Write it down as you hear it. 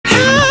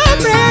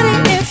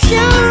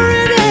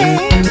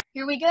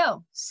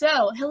go.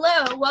 So,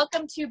 hello,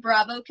 welcome to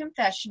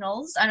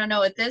BravoConfessionals. I don't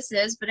know what this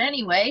is, but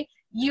anyway,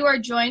 you are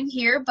joined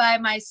here by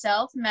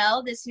myself,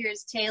 Mel. This here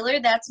is Taylor.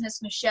 That's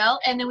Miss Michelle.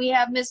 And then we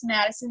have Miss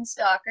Madison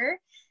Stalker.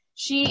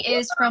 She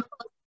is from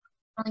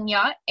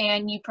Yacht,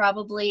 and you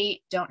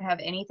probably don't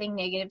have anything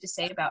negative to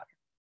say about her.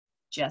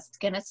 Just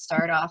gonna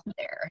start off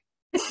there.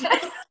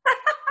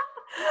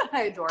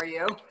 I adore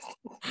you.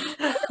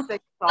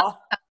 Thanks,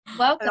 all.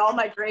 Welcome. And all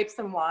my grapes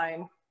and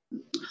wine.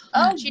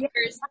 Oh,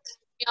 cheers.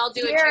 We all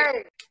do cheers.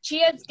 it.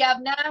 Cheers,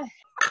 Governor.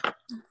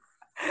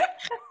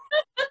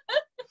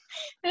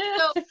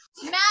 So,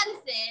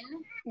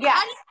 Madison, yeah.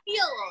 how do you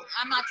feel?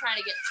 I'm not trying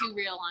to get too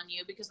real on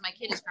you because my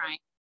kid is crying.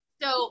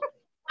 So,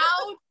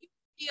 how do you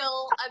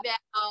feel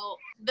about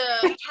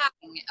the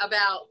casting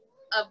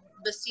of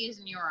the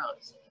season you were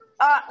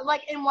on?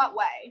 Like in what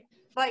way?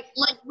 Like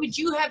would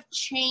you have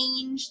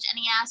changed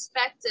any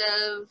aspect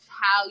of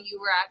how you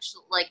were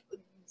actually, like,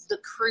 the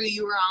crew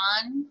you were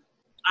on?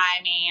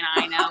 I mean,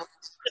 I know.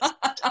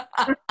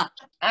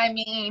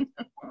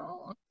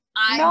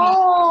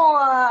 No,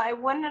 I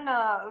wouldn't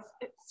have.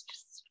 It's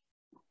just.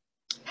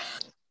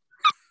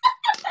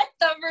 I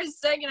thought for a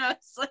second I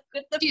was like,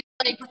 what the? She's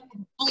like,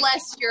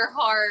 bless your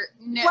heart.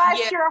 No,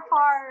 bless your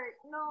heart.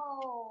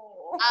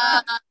 No.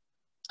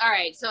 All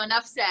right, so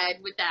enough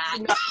said with that.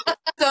 No.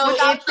 So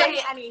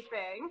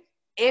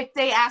if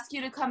they ask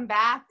you to come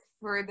back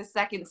for the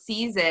second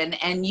season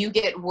and you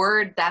get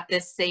word that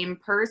this same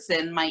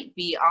person might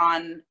be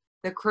on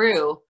the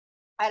crew,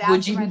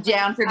 would you be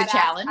down for the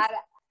challenge?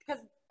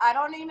 Because I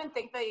don't even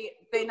think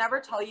they never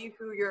tell you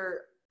who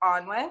you're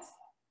on with.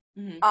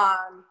 Mm-hmm.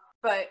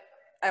 But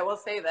I will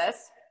say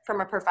this, from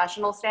a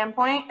professional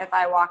standpoint, if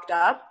I walked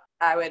up,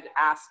 I would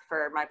ask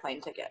for my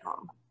plane ticket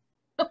home.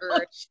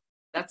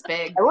 That's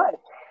big. I would.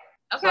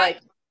 Okay. Like,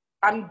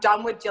 I'm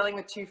done with dealing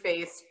with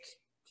two-faced,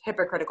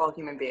 hypocritical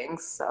human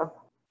beings. So,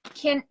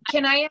 can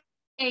I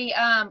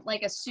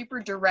ask a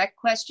super direct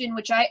question,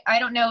 which I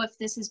don't know if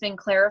this has been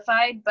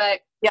clarified,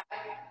 but yeah.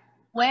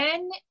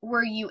 When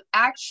were you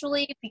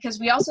actually? Because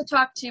we also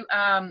talked to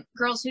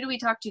girls. Who do we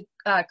talk to?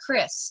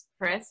 Chris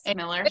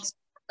Miller. Chris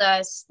told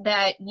us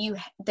that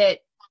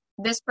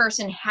this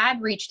person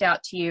had reached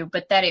out to you,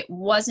 but that it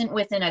wasn't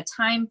within a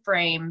time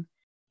frame.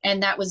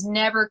 And that was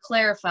never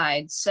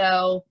clarified.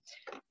 So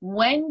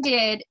when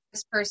did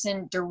this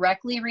person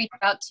directly reach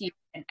out to you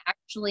and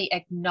actually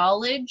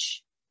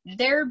acknowledge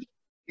their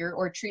behavior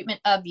or treatment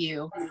of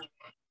you,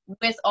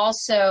 with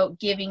also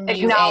giving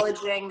you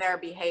acknowledging their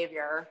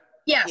behavior?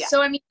 Yeah.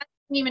 So I mean, that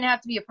doesn't even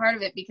have to be a part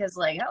of it because,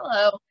 like,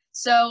 hello.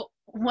 So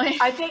when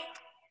I think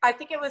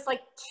it was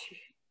like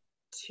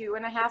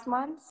 2.5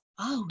 months.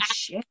 Oh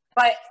shit.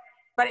 But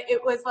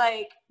it was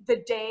like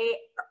the day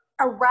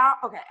around,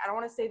 okay, I don't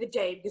want to say the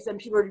day because then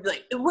people would be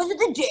like, it wasn't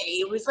the day,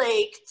 it was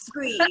like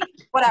 3,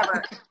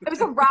 whatever. It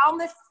was around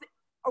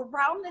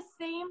the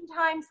same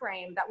time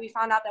frame that we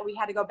found out that we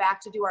had to go back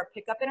to do our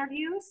pickup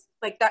interviews.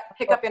 Like, that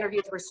pickup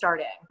interviews were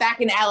starting.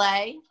 Back in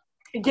LA?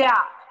 Yeah.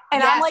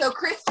 And yeah, I'm like, so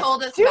Chris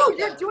told us, dude, about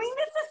you're those. doing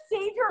this to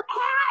save your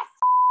ass.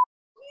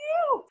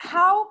 You.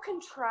 How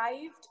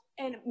contrived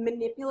and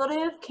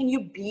manipulative can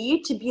you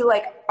be to be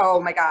like,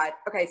 oh my God,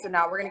 okay, so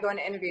now we're going to go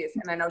into interviews,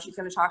 and I know she's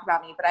going to talk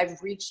about me, but I've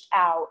reached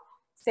out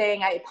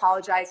saying I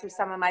apologize for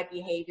some of my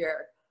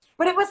behavior.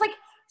 But it was like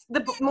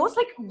the most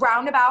like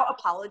roundabout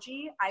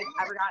apology I've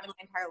ever gotten in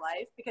my entire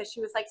life, because she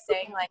was like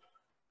saying like,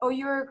 oh,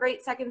 you were a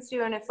great second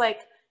student. It's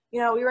like, you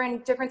know, we were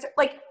in different,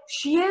 like,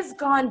 she has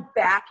gone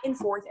back and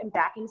forth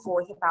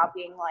about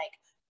being like,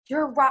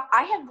 you're a rock.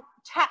 I have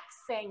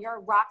texts saying you're a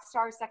rock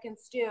star second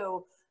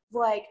stew.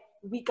 Like,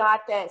 we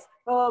got this,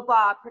 blah, blah,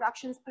 blah.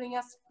 Production's pinning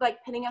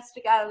us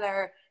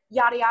together,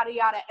 yada, yada,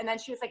 yada. And then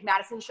she was like,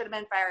 Madison should have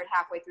been fired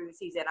halfway through the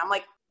season. I'm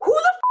like, who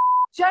the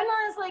Jenna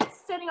is like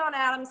sitting on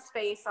Adam's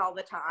face all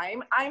the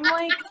time. I'm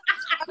like,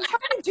 I'm trying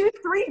to do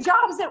 3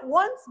 jobs at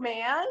once,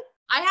 man.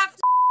 I have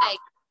to say,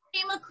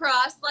 came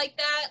across like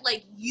that,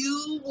 like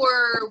you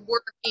were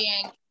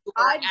working.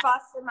 I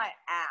busted my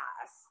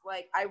ass.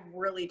 Like, I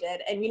really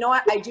did. And you know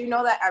what? I do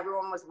know that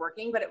everyone was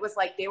working, but it was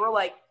like they were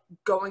like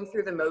going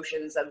through the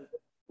motions of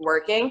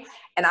working.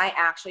 And I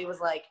actually was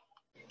like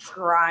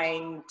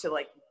trying to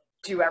like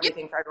do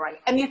everything for everyone.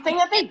 And the thing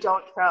that they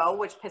don't show,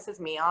 which pisses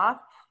me off,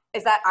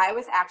 is that I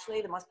was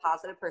actually the most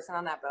positive person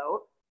on that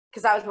boat,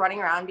 because I was running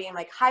around being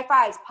like, high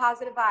fives,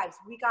 positive vibes.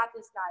 We got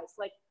this, guys.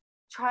 Like,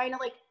 trying to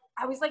like,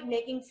 I was like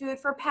making food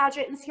for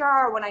Paget and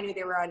Ciara when I knew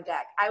they were on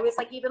deck. I was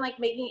like even like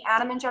making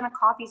Adam and Jenna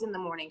coffees in the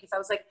morning because I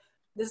was like,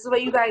 this is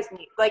what you guys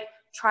need. Like,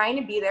 trying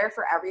to be there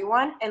for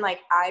everyone. And like,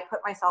 I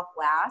put myself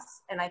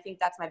last. And I think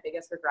that's my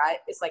biggest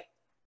regret. It's like,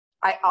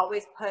 I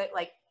always put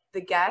like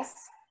the guests,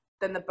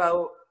 then the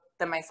boat,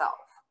 then myself.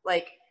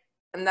 Like,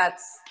 and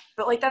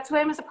but like, that's who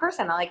I am as a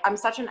person. I'm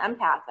such an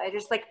empath. I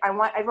just like, I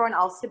want everyone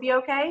else to be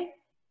okay.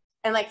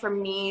 And like, for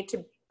me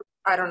to,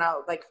 I don't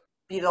know, like,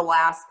 be the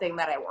last thing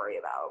that I worry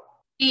about.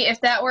 If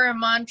that were a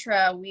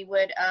mantra, we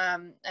would,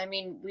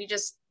 we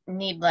just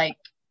need like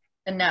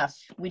enough.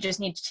 We just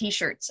need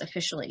t-shirts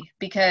officially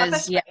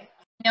because, yeah,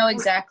 I know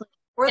exactly.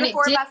 We're the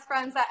 4 best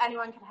friends that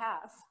anyone can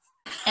have.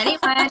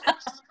 Anyway.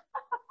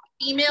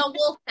 Email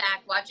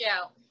Wolfpack, watch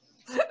out.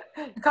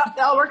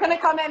 Oh, we're gonna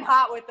come in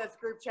hot with this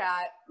group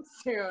chat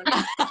soon.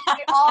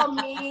 All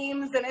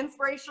memes and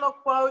inspirational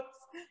quotes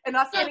and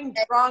us getting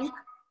drunk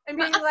and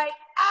being like,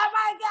 oh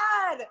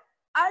my God,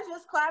 I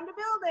just climbed a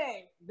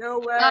building. No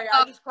way,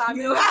 I just climbed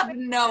a building. You have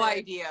no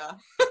idea.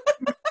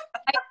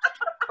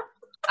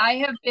 I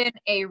have been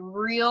a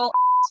real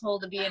asshole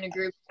to be in a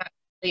group chat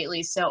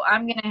lately, so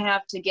I'm gonna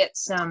have to get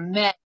some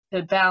meth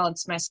to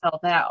balance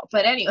myself out.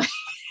 But anyway.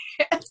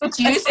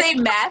 Do you say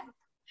meth?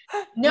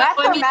 No, meth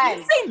I mean,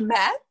 do you say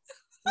meth?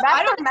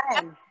 Meth or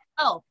men?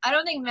 Oh, I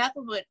don't think meth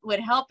would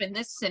help in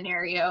this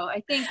scenario.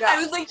 I think I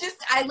was like,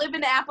 I live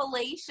in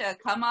Appalachia.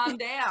 Come on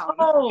down.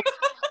 Oh.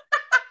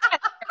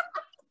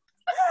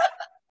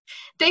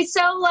 They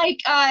sell like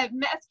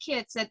meth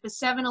kits at the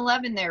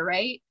 7-Eleven there,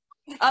 right?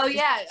 Oh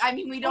yeah, I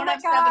mean we don't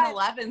have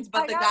 7-Elevens,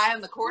 but the guy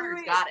on the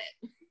corner's got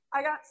it.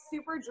 I got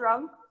super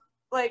drunk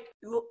like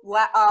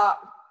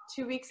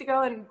 2 weeks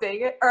ago in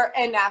Vegas or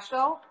in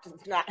Nashville.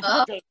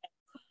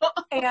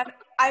 And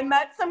I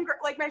met some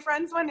like my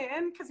friends went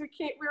in because we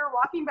were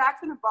walking back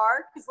from the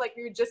bar because like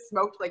we had just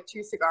smoked like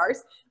 2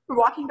 cigars. We're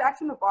walking back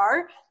from the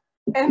bar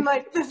and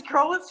like this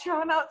girl was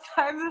chilling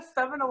outside the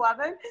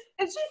 7-Eleven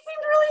and she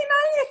seemed really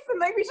nice and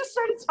like we just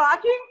started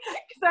talking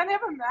because I didn't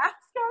have a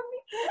mask on me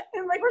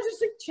and like we're just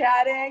like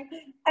chatting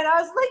and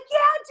I was like,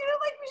 yeah dude,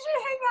 like we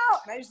should hang out,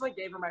 and I just like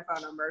gave her my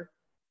phone number.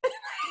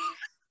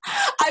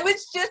 I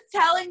was just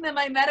telling them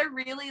I met a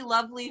really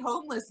lovely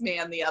homeless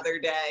man the other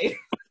day.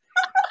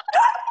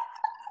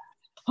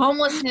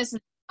 Homelessness is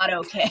not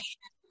okay.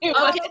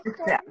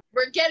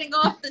 We're getting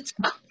off the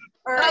top.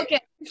 Right. Okay.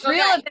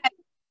 Reel it back.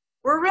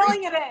 We're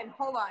reeling it in.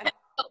 Hold on.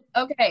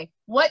 Okay.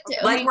 What?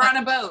 Like we're on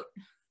a boat.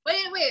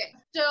 Wait.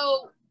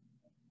 So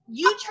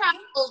you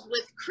traveled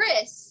with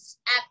Chris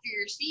after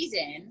your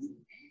season.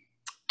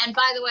 And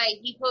by the way,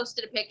 he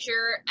posted a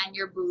picture and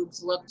your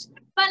boobs looked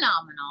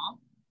phenomenal.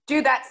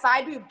 Dude, that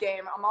side boob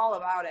game, I'm all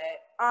about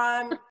it.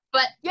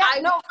 But yeah, I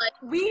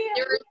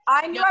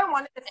knew I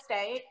wanted to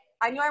stay.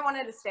 I knew I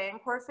wanted to stay in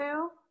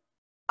Corfu.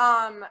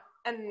 And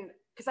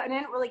because I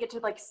didn't really get to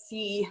like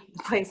see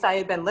the place I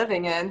had been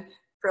living in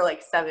for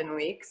like 7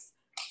 weeks.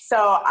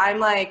 So I'm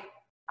like,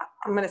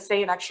 I'm gonna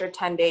stay an extra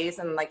 10 days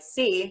and like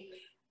see.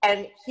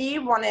 And he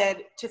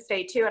wanted to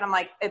stay too. And I'm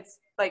like, it's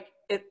like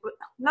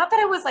not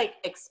that it was like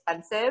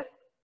expensive,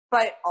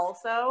 but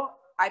also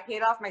I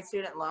paid off my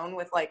student loan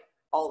with like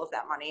all of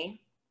that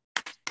money.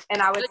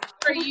 And I was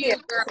for you,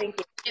 girl.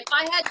 If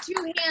I had 2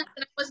 hands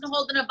and I wasn't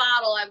holding a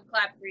bottle, I would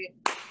clap for you.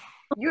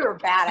 You were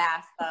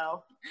badass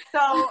though.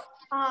 So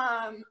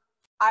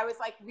I was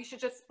like, we should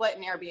just split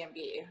an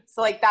Airbnb.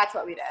 So like that's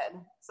what we did.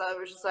 So it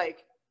was just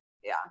like,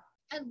 yeah.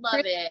 I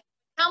love it.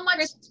 How much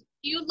do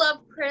you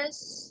love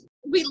Chris?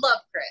 We love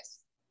Chris.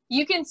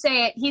 You can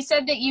say it. He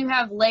said that you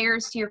have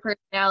layers to your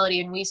personality,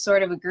 and we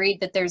sort of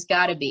agreed that there's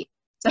got to be.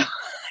 So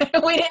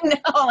we didn't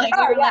know. Like,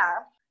 oh,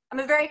 yeah. I'm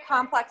a very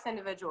complex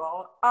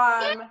individual.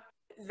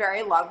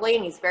 Very lovely,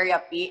 and he's very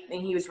upbeat,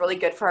 and he was really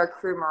good for our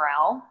crew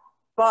morale.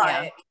 But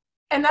yeah.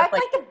 And that's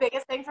like the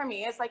biggest thing for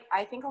me is like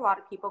I think a lot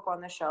of people go on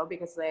the show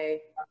because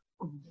they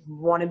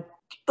want to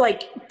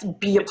like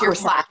be a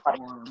person.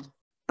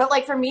 But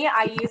like for me,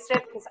 I used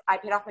it because I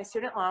paid off my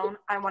student loan.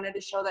 I wanted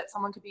to show that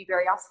someone could be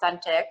very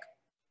authentic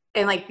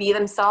and like be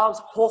themselves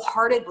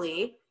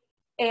wholeheartedly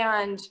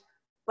and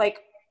like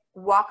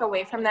walk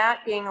away from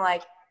that being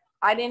like,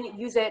 I didn't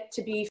use it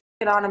to be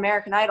on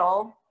American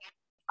Idol.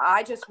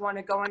 I just want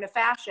to go into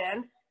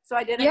fashion. So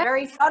I did it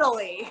very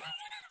subtly.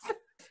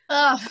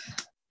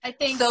 I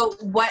think so.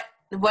 What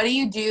do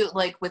you do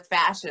like with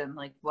fashion?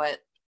 Like what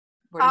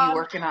are you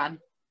working on?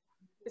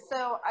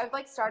 So I've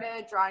like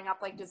started drawing up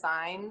like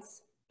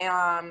designs.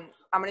 I'm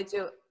gonna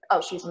do.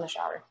 Oh, she's in the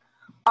shower.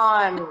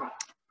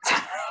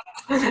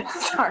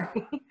 Sorry.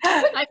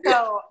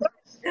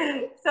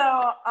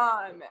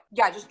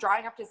 Yeah, just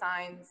drawing up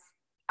designs.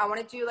 I want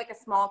to do like a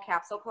small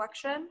capsule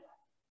collection.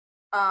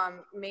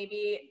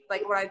 Maybe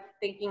like what I'm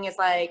thinking is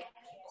like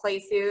play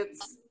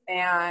suits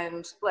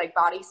and like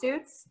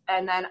bodysuits,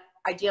 and then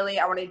ideally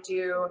I want to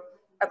do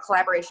a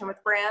collaboration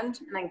with brand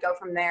and then go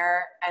from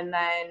there, and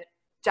then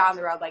down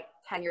the road like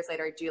 10 years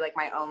later do like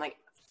my own like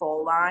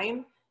full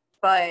line.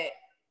 But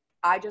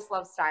I just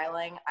love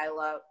styling. I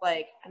love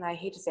like, and I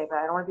hate to say it, but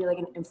I don't want to be like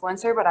an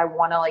influencer, but I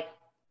want to like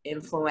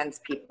influence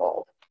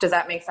people. Does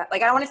that make sense?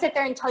 Like I don't want to sit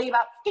there and tell you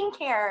about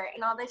skincare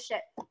and all this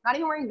shit. I'm not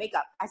even wearing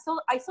makeup. I still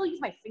use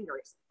my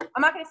fingers.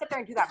 I'm not gonna sit there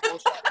and do that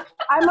bullshit.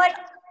 I'm like,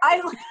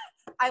 I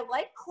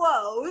like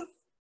clothes.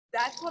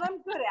 That's what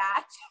I'm good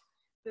at.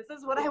 This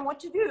is what I want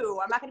to do.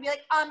 I'm not gonna be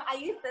like, I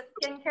use this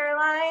skincare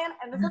line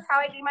and this is how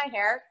I do my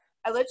hair.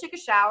 I literally took a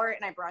shower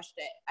and I brushed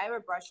it. I have a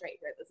brush right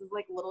here. This is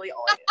like literally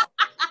all I do.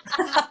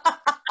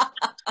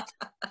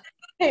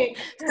 Hey,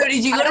 so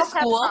did you go to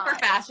school for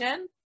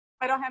fashion?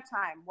 I don't have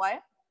time.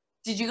 What?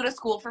 Did you go to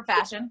school for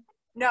fashion?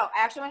 No,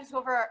 I actually went to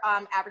school for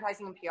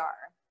advertising and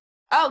PR.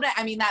 Oh,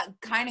 I mean, that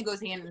kind of goes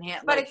hand in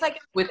hand. But it's like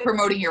with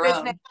promoting your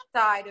own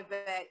side of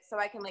it, so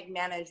I can like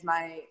manage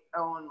my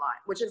own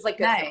line, which is like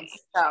good. Nice.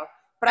 So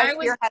But I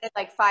spearheaded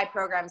like 5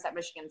 programs at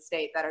Michigan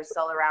State that are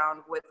still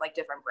around with like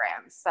different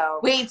brands. So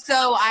wait,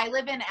 so I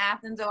live in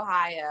Athens,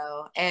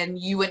 Ohio, and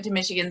you went to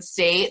Michigan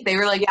State. They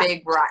were like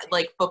big,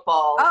 like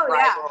football rival.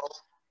 Yeah.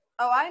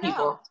 Oh, I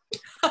know.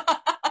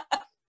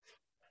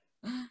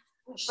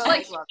 But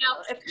like,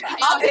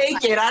 I'll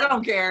take it. I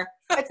don't care.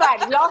 It's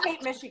fine. We all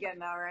hate Michigan,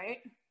 though, right?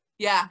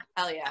 Yeah,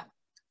 hell yeah.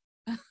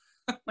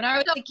 When I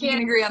was a You kid,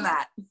 can agree on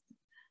that.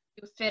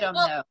 you fit them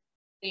though.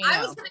 You I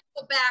know. was gonna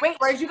go back. Wait,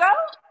 where'd you go?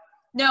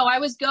 No, I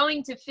was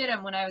going to fit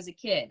them when I was a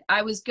kid.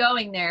 I was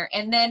going there,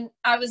 and then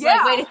I was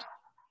like, wait,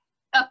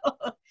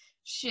 oh,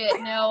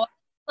 shit, no,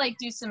 like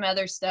do some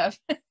other stuff.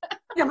 I'm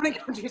gonna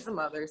go do some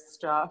other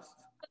stuff.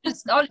 I'll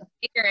just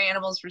take your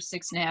animals for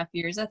 6.5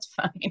 years. That's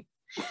fine.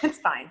 It's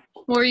fine.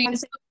 What were you gonna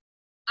say?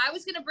 I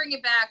was gonna bring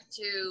it back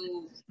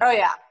to Oh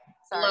yeah.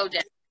 low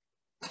down.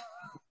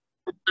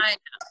 I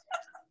know.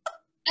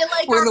 I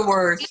like We're the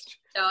worst.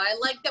 So I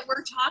like that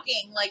we're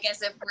talking like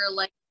as if we're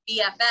like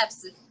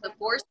BFFs. It's the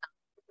force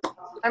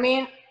I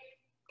mean,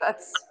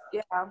 that's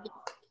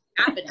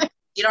happening.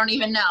 You don't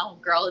even know,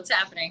 girl. It's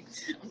happening.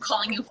 I'm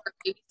calling you for a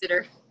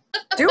babysitter.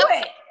 Do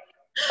it.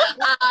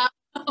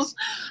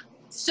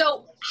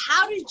 So,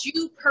 how did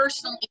you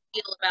personally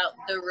feel about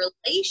the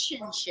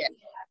relationship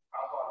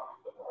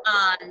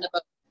on the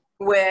boat?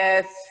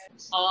 With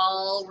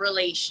All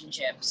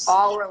relationships.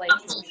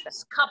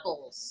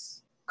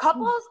 Couples.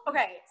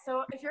 Okay,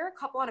 so if you're a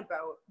couple on a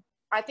boat,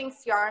 I think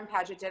Ciara and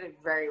Paget did it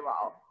very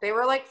well. They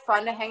were like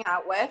fun to hang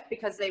out with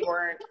because they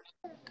weren't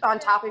on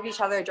top of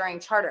each other during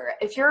charter.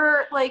 If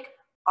you're like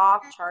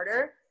off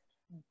charter,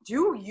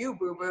 do you,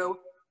 boo-boo.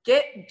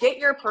 Get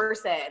your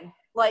person.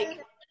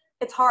 Like,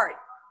 it's hard.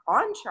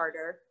 On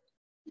charter,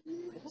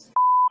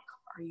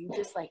 are you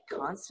just like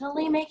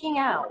constantly making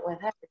out with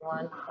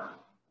everyone?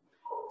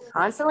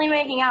 Constantly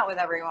making out with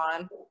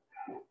everyone.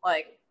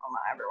 Like, well,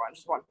 not everyone,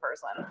 just one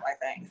person, I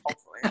think.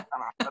 Hopefully. I don't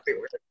know. That'd be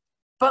weird.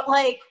 But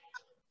like,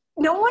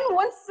 no one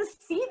wants to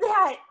see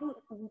that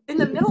in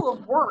the middle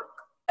of work.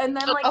 And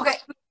then like, okay,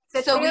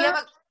 so we have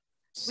a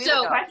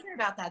So, question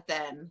about that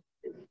then.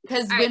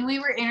 Because when we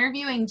were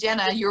interviewing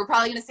Jenna, you were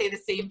probably going to say the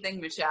same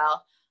thing,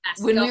 Michelle.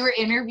 When we were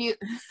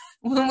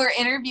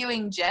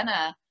interviewing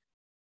Jenna,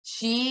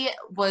 she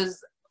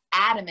was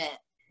adamant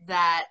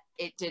that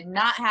it did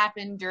not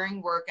happen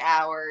during work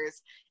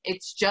hours.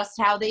 It's just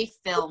how they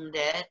filmed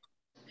it.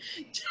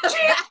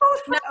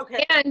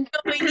 Okay. And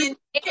She's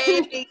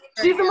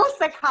the most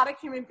psychotic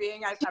human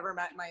being I've ever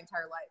met in my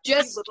entire life. She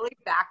literally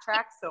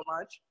backtracks so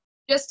much.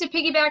 just to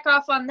piggyback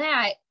off on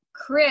that,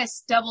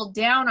 Chris doubled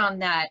down on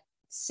that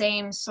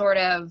same sort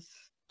of.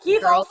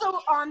 He's also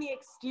on the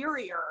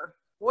exterior.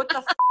 What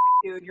the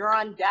dude? You're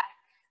on deck.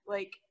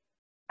 Like,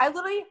 they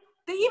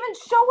even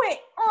show it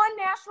on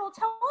national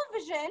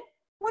television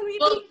when we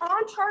be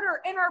on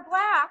charter in our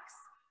blacks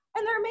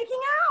and they're making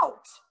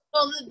out.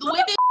 Well, the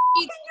way that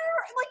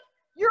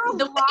you're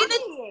the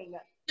lying.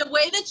 The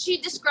way that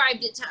she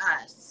described it to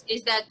us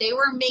is that they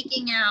were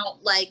making out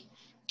like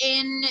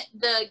in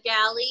the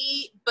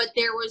galley, but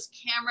there was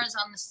cameras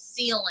on the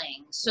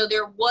ceiling, so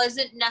there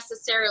wasn't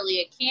necessarily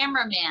a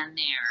cameraman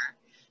there.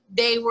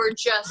 They were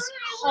just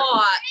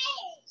caught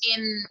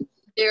in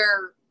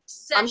their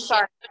session. I'm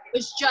sorry. It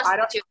was just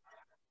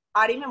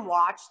I didn't even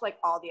watch like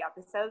all the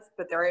episodes,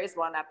 but there is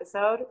one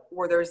episode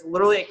where there's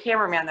literally a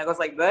cameraman that goes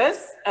like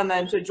this and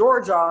then to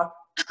Georgia.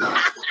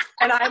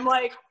 And I'm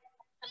like,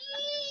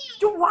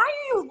 dude, why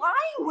are you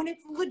lying when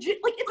it's legit?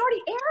 Like, it's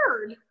already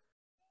aired.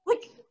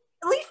 Like,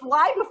 at least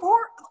lie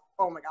before.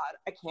 Oh my God,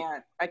 I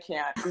can't.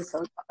 I'm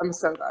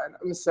so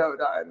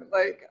done.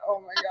 Like,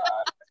 oh my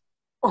God.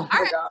 Oh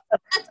my God.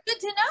 That's good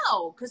to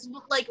know, because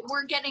like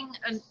we're getting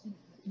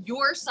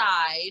your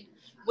side,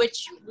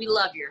 which we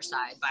love your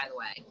side, by the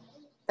way.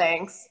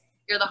 Thanks.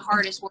 You're the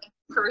hardest working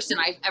person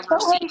I've ever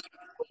seen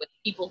with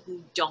people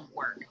who don't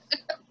work.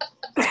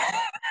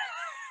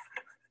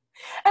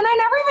 And I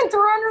never even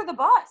threw her under the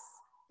bus.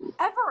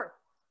 Ever.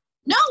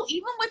 No,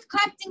 even with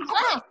Captain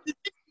Glenn.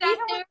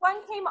 Even when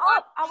Glenn came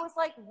up, I was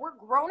like, we're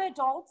grown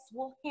adults.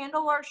 We'll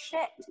handle our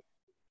shit.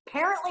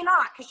 Apparently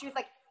not, because she was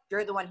like,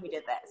 you're the one who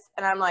did this.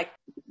 And I'm like,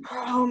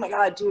 oh my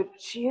God, dude,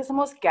 she is the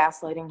most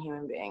gaslighting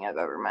human being I've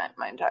ever met in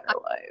my entire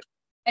life.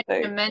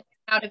 An immense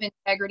amount of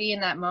integrity in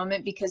that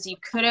moment, because you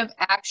could have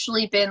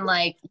actually been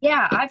like,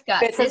 yeah, I've got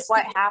this is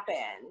what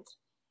happened.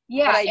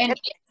 Yeah, and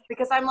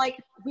because I'm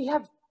like, we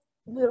have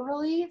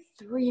literally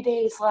 3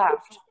 days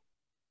left.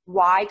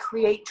 Why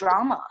create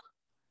drama?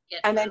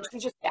 And then she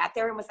just sat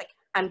there and was like,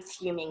 I'm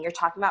fuming. You're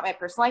talking about my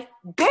personal life.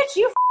 Bitch,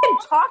 you fucking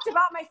talked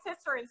about my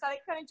sister and said I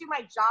couldn't do my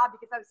job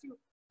because I was too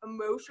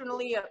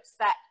emotionally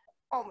upset.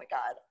 Oh my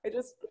God.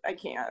 I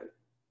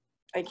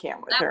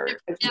can't with her.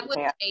 That would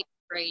make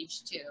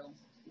rage too.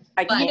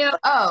 I can't. You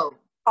know,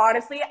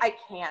 honestly, I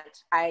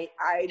can't. I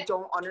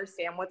don't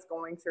understand what's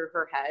going through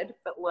her head,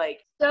 but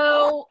like.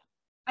 So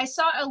I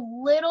saw a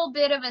little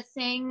bit of a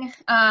thing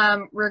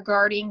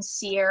regarding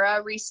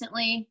Ciara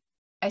recently.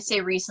 I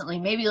say recently,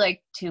 maybe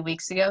like 2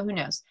 weeks ago. Who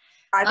knows?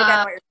 I think I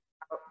know what you're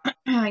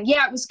talking about.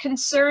 Yeah, it was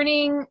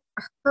concerning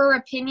her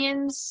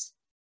opinions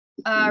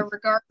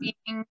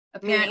regarding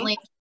apparently.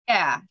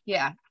 Yeah.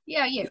 Yeah.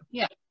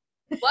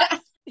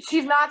 What?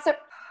 She's not so.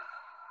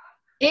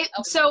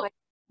 So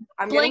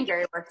I'm getting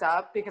very worked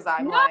up because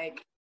I'm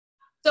like.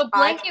 So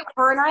Blanket.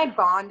 Her and I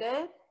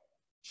bonded.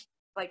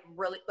 Like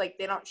really, like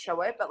they don't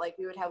show it, but like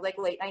we would have like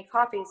late night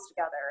coffees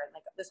together and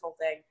like this whole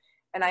thing.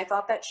 And I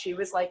thought that she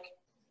was like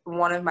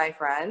one of my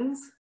friends.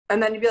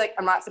 And then you'd be like,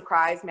 I'm not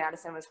surprised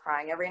Madison was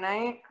crying every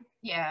night.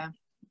 Yeah.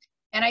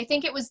 And I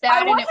think it was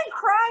that. I wasn't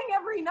crying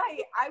every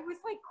night. I was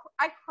like,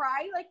 I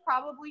cried like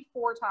probably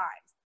 4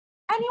 times.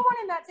 Anyone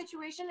in that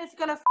situation is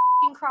gonna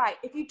f***ing cry.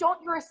 If you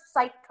don't, you're a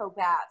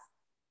psychopath.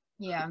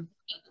 Yeah.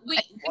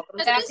 Wait,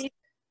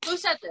 who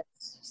said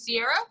this?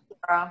 Sierra?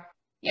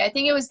 Yeah, I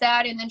think it was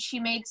that, and then she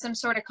made some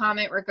sort of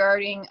comment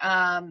regarding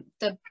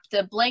the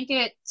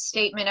blanket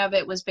statement of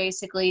it was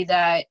basically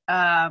that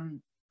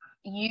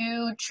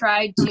you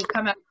tried to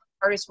come out as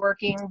hardest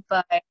working,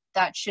 but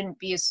that shouldn't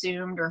be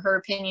assumed, or her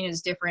opinion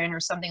is different,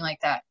 or something like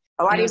that.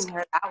 Oh, I didn't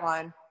hear that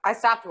one. I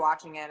stopped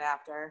watching it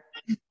after.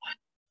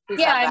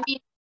 Yeah, I mean,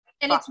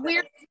 and it's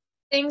weird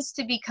things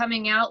to be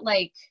coming out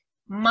like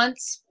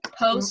months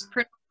post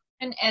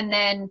production, and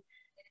then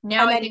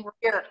now I think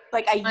we're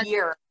like a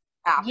year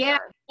after. Yeah.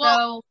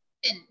 Well,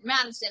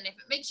 Madison, if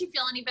it makes you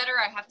feel any better,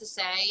 I have to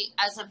say,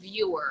 as a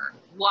viewer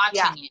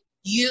watching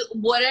it,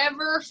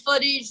 whatever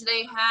footage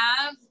they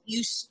have,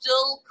 you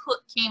still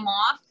came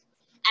off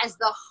as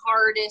the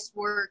hardest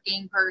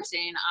working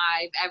person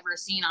I've ever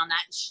seen on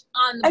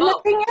the boat. And the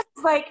thing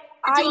is, like,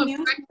 I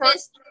knew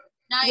breakfast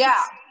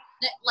nights,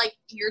 like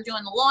you're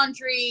doing the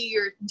laundry,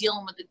 you're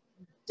dealing with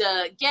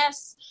the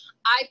guests.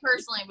 I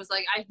personally was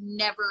like, I've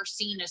never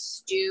seen a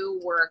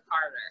stew work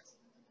harder.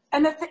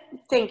 And the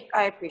thing,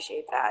 I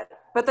appreciate that.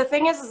 But the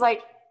thing is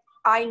like,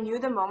 I knew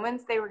the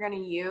moments they were going to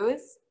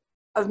use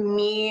of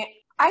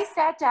me. I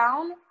sat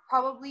down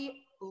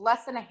probably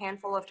less than a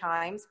handful of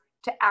times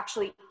to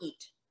actually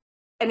eat.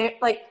 And if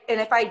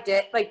I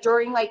did, like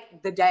during like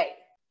the day.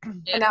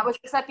 Yeah. And that was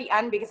just at the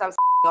end because I was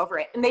over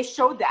it. And they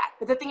showed that.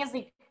 But the thing is,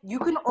 like, you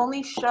can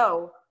only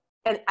show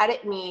and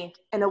edit me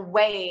in a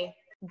way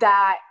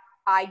that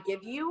I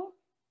give you.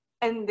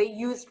 And they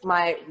used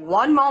my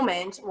one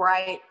moment where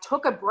I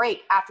took a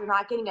break after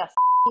not getting a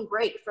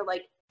break for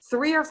like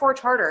 3 or 4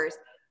 charters.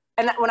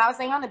 And when I was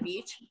laying on the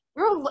beach,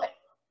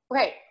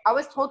 I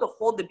was told to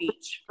hold the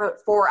beach for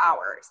 4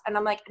 hours. And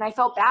I'm like, and I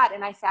felt bad.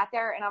 And I sat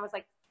there and I was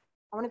like,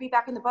 I want to be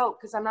back in the boat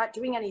because I'm not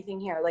doing anything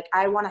here. Like,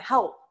 I want to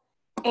help.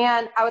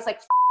 And I was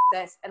like,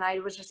 this. And I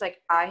was just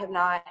like, I have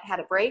not had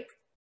a break.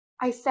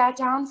 I sat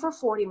down for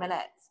 40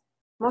 minutes.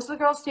 Most of the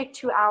girls take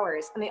 2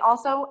 hours. And it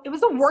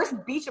was the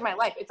worst beach of my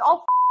life. It's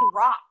all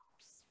rocks.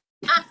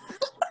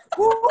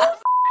 Who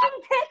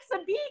picks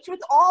a beach with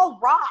all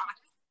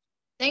rocks?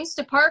 Thanks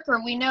to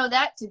Parker, we know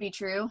that to be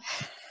true.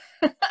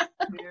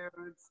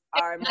 Dudes,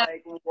 I'm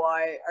like,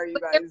 what are you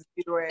guys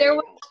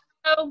doing?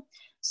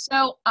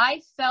 So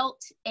I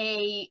felt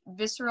a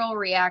visceral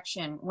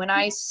reaction when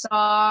I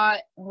saw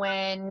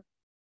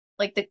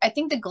I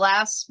think the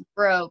glass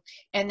broke,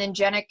 and then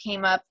Jenna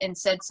came up and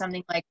said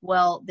something like,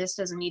 well, this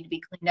doesn't need to be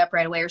cleaned up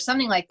right away, or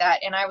something like that.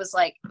 And I was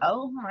like,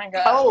 oh my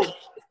God. Oh,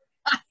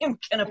 I'm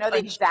gonna know the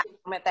exact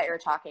moment that you're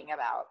talking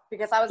about,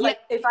 because I was like,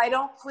 if I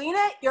don't clean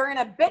it, you're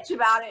gonna bitch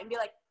about it and be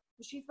like,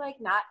 she's like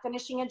not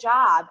finishing a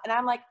job. And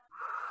I'm like,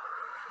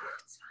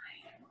 it's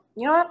fine.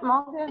 You know what? I'm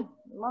all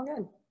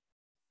good.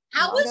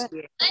 How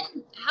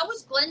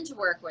was Glenn to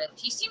work with?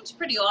 He seems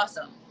pretty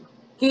awesome.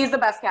 He's the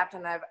best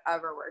captain I've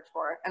ever worked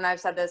for. And I've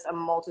said this a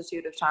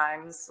multitude of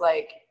times.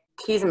 Like,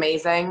 he's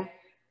amazing.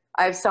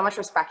 I have so much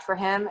respect for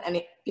him,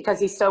 and because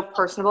he's so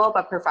personable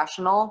but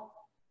professional.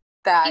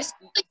 That he's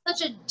like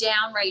such a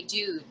downright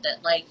dude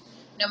that, like,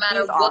 no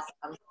matter what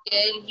he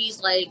did, he's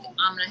like,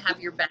 I'm gonna have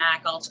your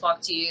back. I'll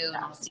talk to you and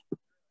I'll see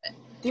you.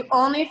 The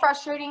only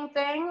frustrating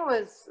thing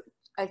was,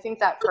 I think,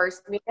 that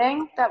first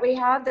meeting that we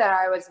had that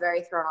I was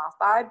very thrown off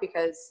by,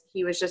 because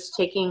he was just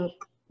taking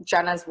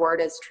Jenna's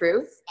word as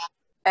truth.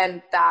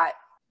 And that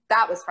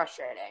was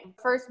frustrating.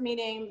 First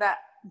meeting that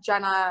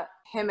Jenna,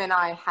 him and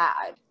I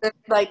had,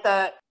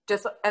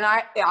 and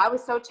I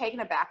was so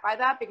taken aback by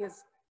that,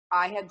 because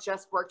I had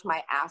just worked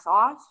my ass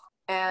off,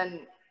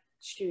 and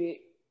she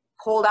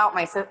pulled out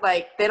my sister.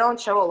 Like, they don't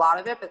show a lot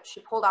of it, but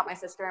she pulled out my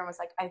sister and was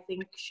like, I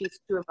think she's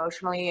too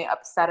emotionally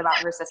upset about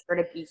her sister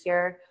to be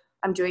here.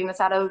 I'm doing this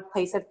out of a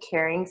place of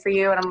caring for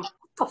you. And I'm,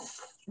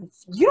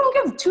 you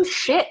don't give 2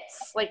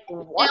 shits. Like,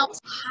 what? Now,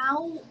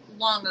 how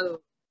long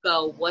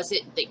ago was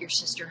it that your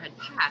sister had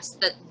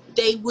passed that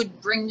they would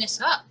bring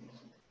this up?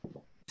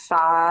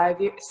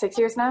 6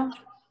 years now.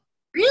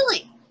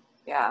 Really?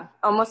 Yeah.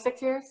 Almost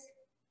 6 years.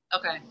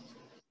 Okay.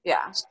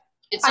 Yeah.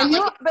 I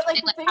knew, but like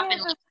the thing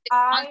is,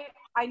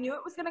 I knew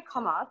it was gonna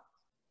come up.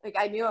 Like,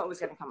 I knew it was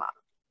gonna come up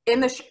in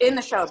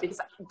the show, because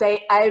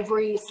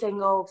every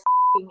single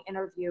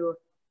interview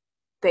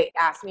they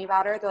asked me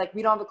about her. They're like,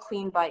 we don't have a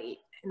clean bite,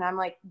 and I'm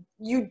like,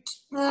 you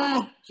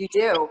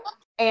do.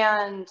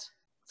 And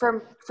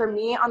for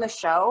me on the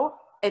show,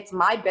 it's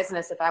my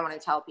business if I want to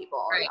tell people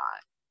or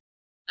not.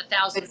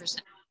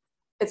 1,000%.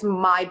 It's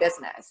my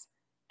business.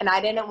 And I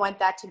didn't want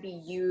that to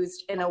be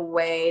used in a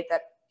way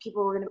that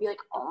people were going to be like,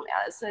 oh,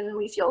 Madison,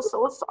 we feel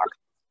so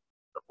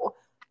sorry.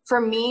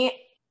 For me,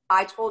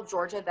 I told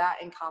Georgia that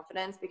in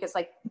confidence because,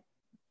 like,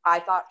 I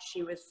thought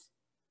she was,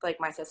 like,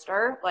 my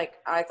sister. Like,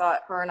 I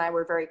thought her and I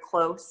were very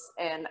close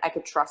and I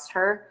could trust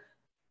her.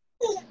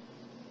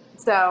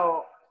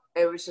 So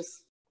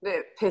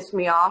it pissed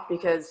me off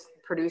because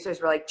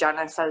producers were like,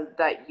 Jenna said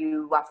that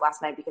you left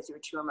last night because you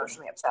were too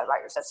emotionally upset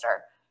about your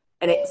sister.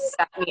 And it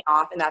set me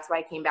off, and that's why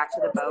I came back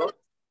to the boat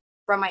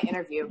from my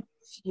interview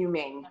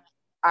fuming.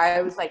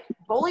 I was like,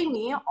 bully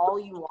me all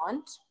you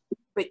want,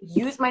 but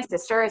use my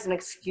sister as an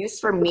excuse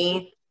for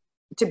me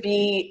to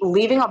be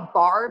leaving a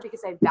bar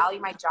because I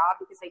value my job,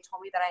 because they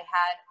told me that I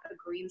had a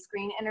green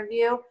screen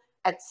interview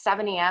at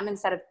 7 a.m.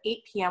 instead of 8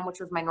 p.m., which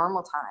was my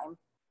normal time.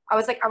 I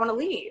was like, I want to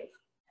leave.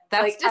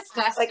 That's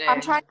disgusting.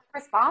 I'm trying to be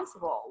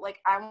responsible. Like,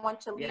 I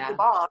want to leave the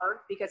bar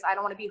because I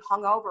don't want to be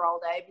hungover all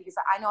day because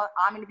I know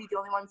I'm going to be the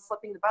only one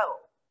flipping the boat.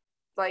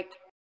 Like,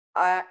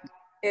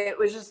 it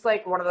was just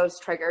like one of those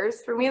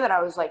triggers for me that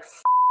I was like,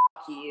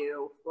 F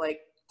you,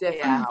 like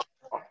different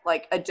level,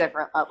 like a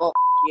different level,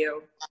 F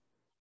you.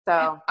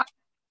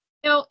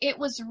 So, it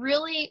was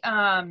really,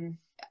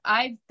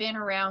 I've been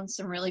around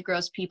some really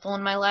gross people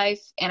in my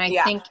life. And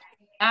I think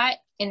that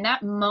in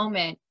that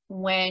moment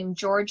when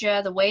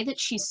Georgia, the way that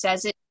she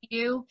says it to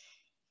you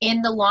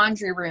in the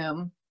laundry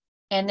room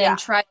and then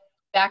try to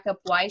back up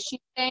why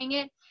she's saying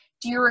it.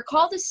 Do you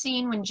recall the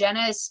scene when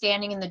Jenna is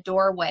standing in the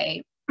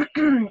doorway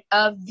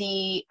of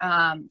the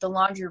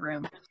laundry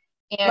room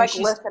and like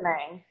she's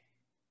listening?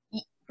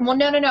 Well,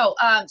 no.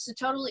 So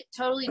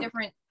totally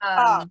different.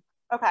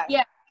 Okay.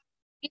 Yeah.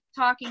 She's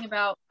talking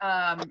about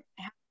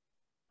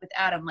with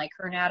Adam, like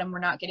her and Adam were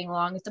not getting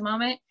along at the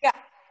moment. Yeah.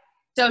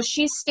 So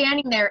she's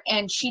standing there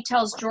and she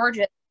tells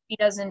Georgia she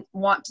doesn't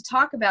want to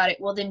talk about it.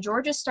 Well, then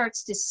Georgia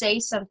starts to say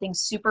something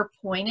super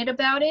pointed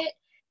about it.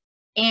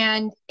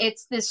 And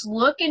it's this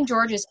look in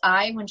Georgia's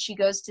eye when she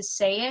goes to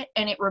say it.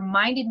 And it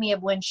reminded me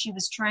of when she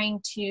was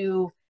trying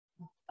to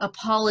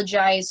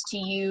apologize to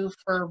you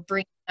for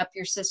bringing up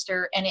your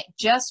sister. And it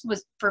just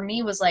was, for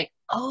me, was like,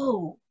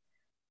 oh,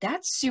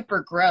 that's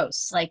super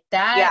gross. Like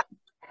that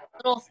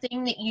little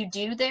thing that you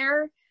do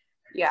there.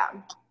 Yeah.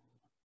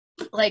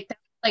 Like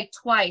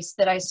twice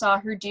that I saw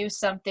her do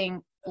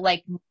something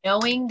like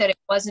knowing that it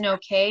wasn't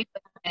okay.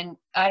 And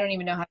I don't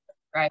even know how to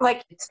describe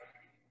it.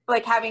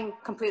 Like having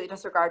completely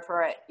disregard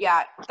for it.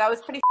 Yeah, that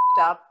was pretty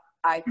up.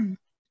 And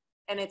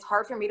it's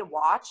hard for me to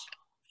watch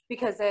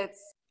because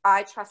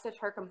I trusted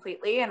her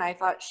completely and I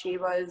thought she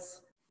was,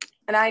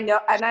 and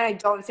I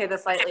don't say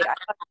this lightly, I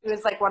thought she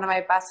was like one of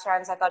my best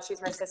friends. I thought she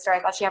was my sister.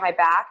 I thought she had my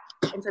back.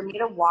 And for me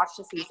to watch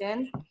the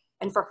season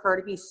and for her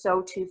to be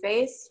so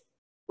two-faced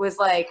was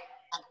like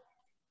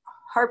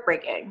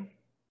heartbreaking.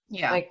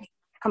 Yeah. Like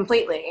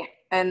completely.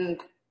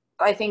 And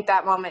I think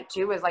that moment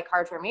too was like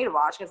hard for me to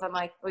watch because I'm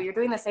like, well, you're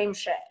doing the same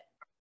shit.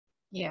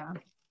 Yeah.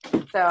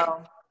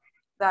 So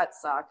that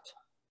sucked.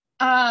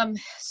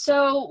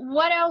 So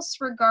what else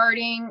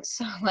regarding,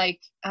 so like,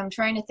 I'm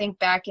trying to think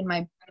back in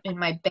my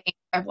bank.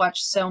 I've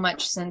watched so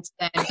much since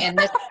then. And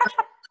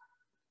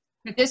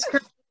this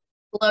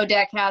Below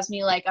Deck has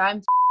me like, I'm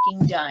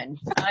f***ing done.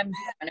 I'm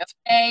done.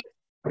 Okay.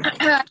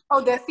 Oh,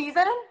 this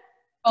season?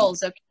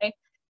 Polls, okay.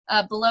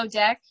 Below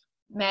Deck,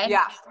 Med.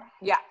 Yeah.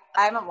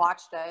 I haven't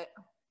watched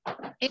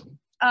it.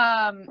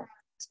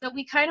 So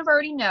we kind of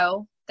already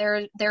know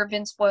there have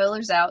been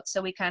spoilers out,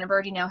 so we kind of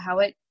already know how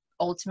it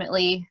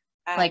ultimately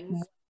like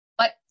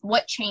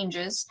what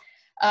changes.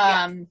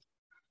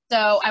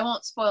 So I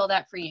won't spoil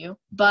that for you,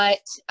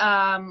 but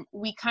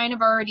we kind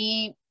of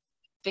already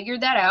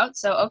figured that out.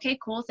 So okay,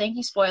 cool. Thank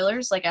you,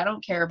 spoilers. Like I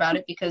don't care about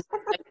it because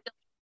I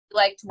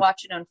like to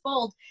watch it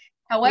unfold.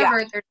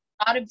 However, there's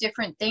a lot of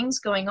different things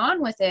going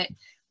on with it.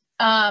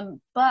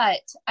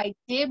 But I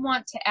did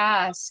want to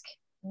ask,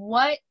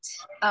 what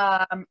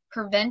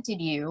prevented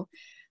you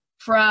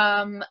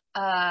from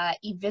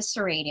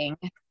eviscerating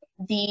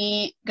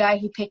the guy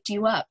who picked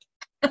you up?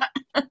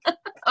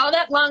 All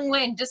that long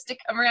wind just to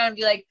come around and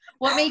be like,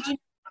 what made you?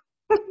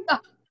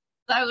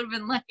 I would have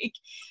been like,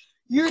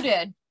 you're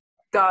dead.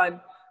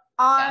 Done.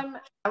 I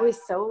was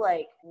so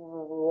like,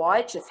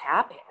 what just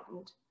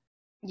happened?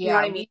 You know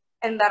what I mean?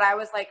 And that I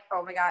was like,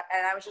 oh my God.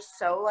 And I was just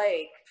so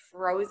like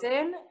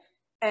frozen.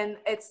 And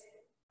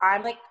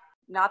I'm like,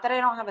 not that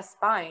I don't have a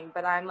spine,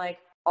 but I'm like,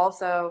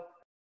 also,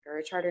 you're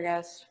a charter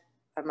guest.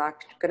 I'm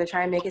not going to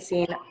try and make a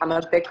scene. I'm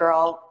a big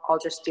girl. I'll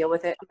just deal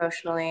with it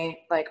emotionally.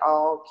 Like,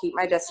 I'll keep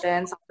my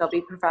distance. I'll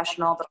be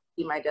professional, but I'll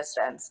keep my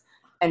distance.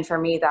 And for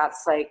me,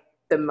 that's like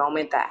the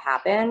moment that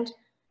happened.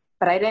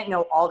 But I didn't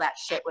know all that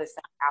shit was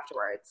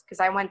afterwards. Because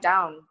I went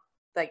down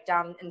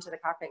into the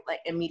cockpit, like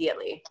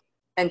immediately,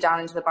 and down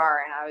into the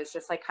bar. And I was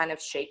just like kind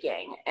of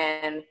shaking.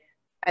 And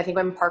I think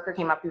when Parker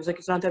came up, he was like,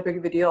 it's not that big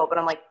of a deal. But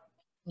I'm like,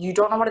 you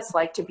don't know what it's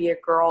like to be a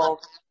girl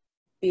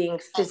being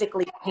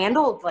physically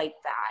handled like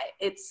that.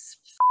 It's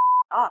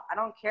up. I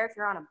don't care if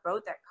you're on a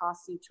boat that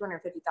costs you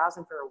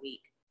 $250,000 for a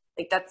week.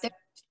 Like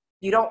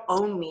you don't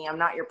own me. I'm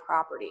not your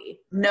property.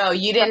 No,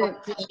 you didn't.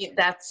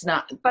 That's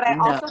not. But I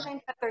no. also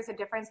think that there's a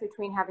difference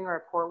between having a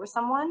rapport with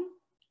someone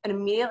and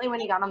immediately when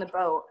he got on the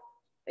boat,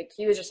 like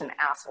he was just an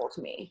asshole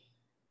to me.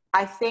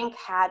 I think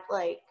had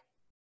like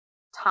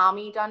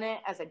Tommy done it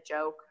as a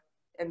joke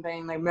and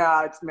being like,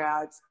 Mads,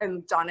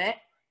 and done it,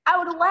 I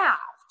would have laughed.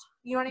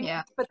 You know what I mean?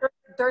 Yeah. But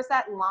there's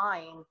that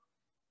line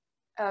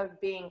of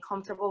being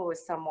comfortable with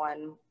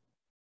someone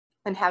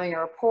and having a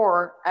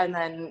rapport and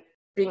then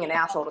being an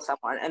asshole to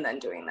someone and then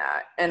doing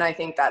that. And I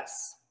think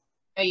that's...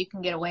 You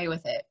can get away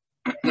with it.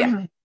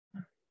 Yeah.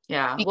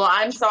 Yeah. Well,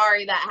 I'm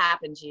sorry that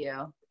happened to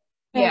you.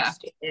 Yeah.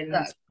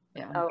 Yeah.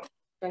 Oh,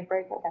 drink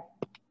break? Okay.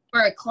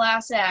 For a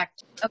class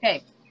act.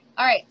 Okay.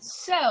 All right.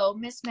 So,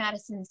 Miss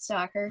Madison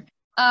Stalker,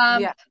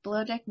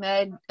 Below Deck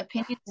Med,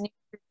 opinions and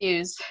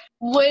reviews,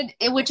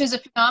 which is a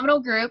phenomenal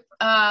group.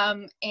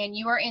 And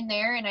you are in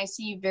there, and I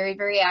see you very,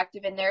 very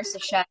active in there. So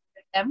shout out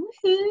to them.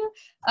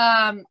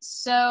 Woohoo!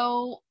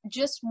 So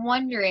just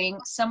wondering,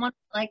 someone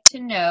would like to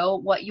know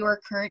what your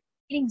current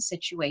dating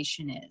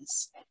situation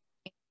is.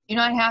 You do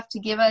not have to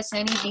give us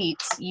any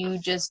deets. You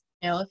just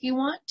know if you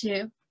want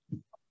to.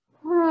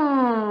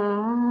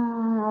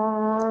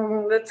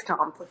 That's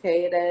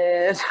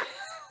complicated.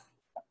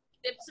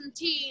 Sip some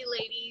tea,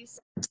 ladies.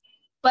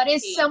 But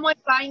is someone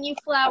buying you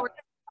flowers?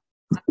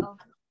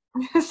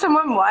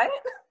 Someone what?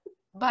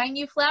 Buying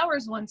you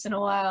flowers once in a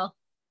while.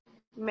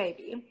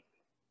 Maybe.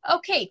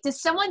 Okay,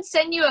 does someone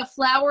send you a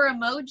flower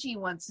emoji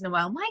once in a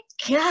while? My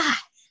God.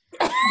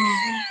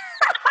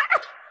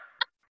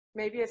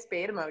 Maybe a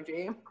spade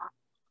emoji.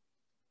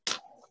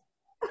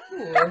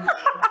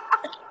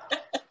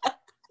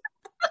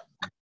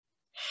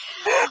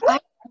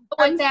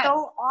 I'm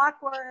so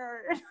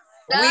awkward.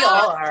 No. We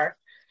all are.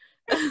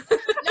 No,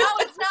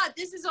 it's not.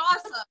 This is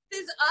awesome.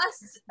 This is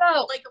us.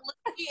 So, like,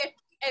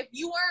 if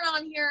you weren't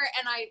on here,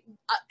 and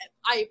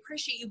I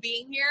appreciate you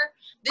being here,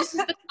 this is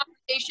the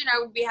conversation I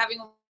would be having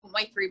with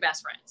my 3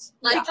 best friends.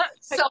 Like,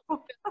 so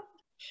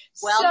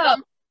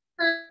welcome to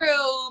the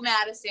crew,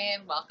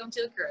 Madison. Welcome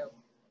to the crew.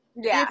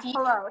 Yeah.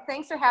 Hello.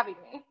 Thanks for having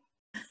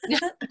me.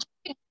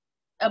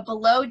 A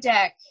Below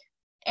Deck,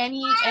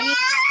 any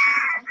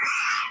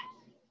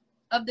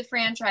of the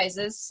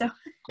franchises, so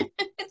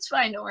it's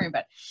fine. Don't worry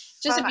about it.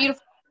 Just a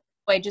beautiful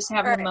way, just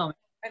having a moment.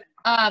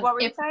 What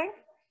were you saying?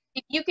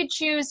 If you could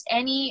choose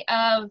any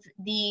of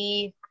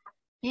the,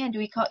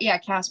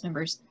 cast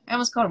members. I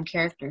almost called them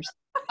characters.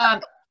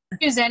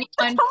 Choose anyone.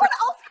 Someone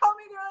else called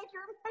me. They're like,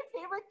 "You're my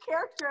favorite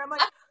character." I'm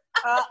like,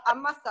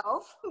 I'm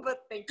myself,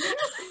 but thank you.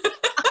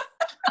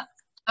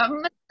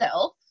 I'm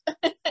myself.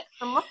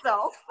 I'm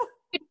myself.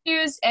 You could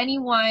choose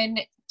anyone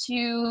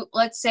to,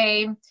 let's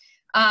say,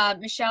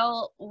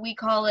 Michelle, we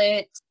call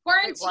it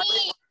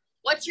quarantine.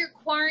 What's your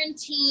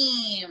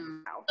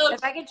quarantine?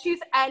 If I could choose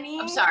any,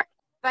 I'm sorry.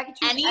 If I could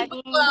choose any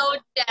Below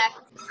Deck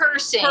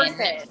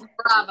person,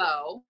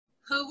 Bravo,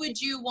 who would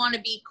you want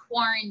to be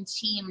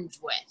quarantined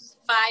with?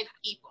 5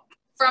 people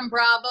from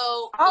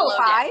Bravo. Oh,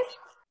 5?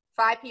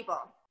 5 people.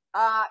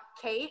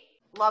 Kate,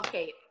 love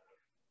Kate.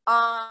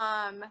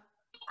 I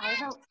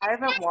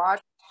haven't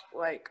watched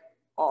like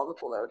all the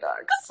Below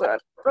Decks, so I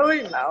don't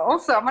really know.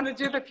 So I'm gonna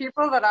do the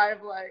people that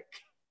I've like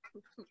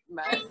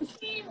met.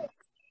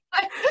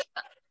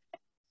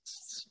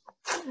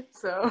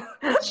 So,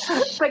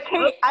 but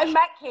Kate, I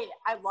met Kate.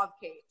 I love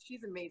Kate.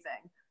 She's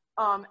amazing.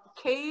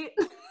 Kate.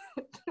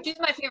 She's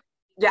my favorite.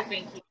 Yeah.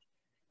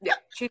 Yeah,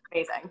 she's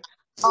amazing.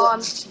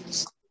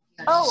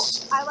 Oh,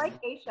 I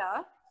like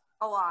Aisha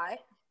a lot.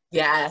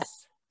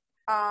 Yes.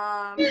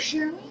 I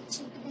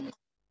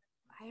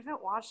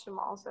haven't watched them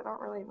all, so I don't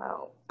really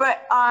know.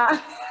 But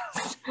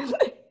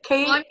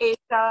Kate,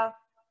 Aisha.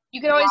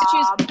 You could always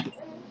choose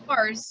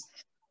yours.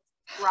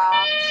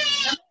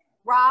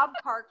 Rob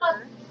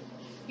Parker.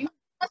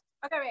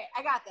 Okay, wait,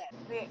 I got this.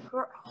 Wait,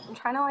 I'm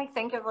trying to like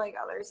think of like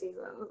other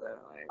seasons.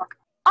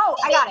 Oh,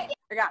 I got it.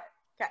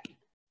 Okay.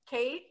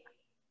 Kate,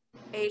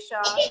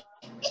 Aisha,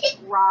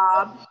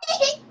 Rob,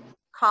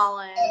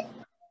 Colin,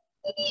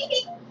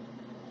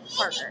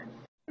 Parker.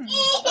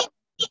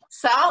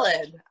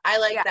 Solid. I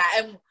like that.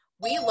 And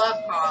we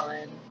love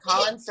Colin.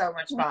 Colin's so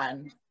much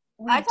fun.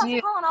 I talk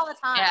to Colin all the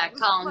time. Yeah,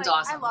 Colin's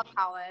awesome. I love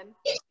Colin.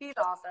 He's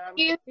awesome.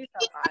 He's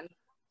so fun.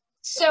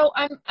 So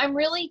I'm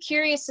really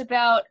curious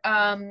about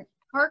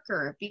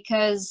Parker,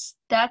 because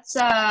that's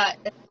not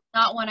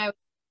one I.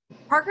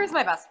 Parker's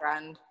my best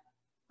friend.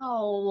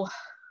 Oh.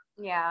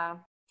 Yeah,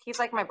 he's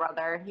like my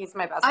brother. He's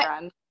my best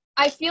friend.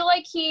 I feel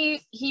like he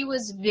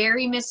was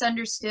very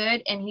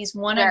misunderstood, and he's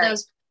one of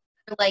those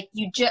like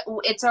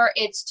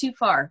it's too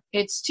far.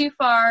 It's too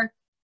far.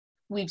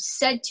 We've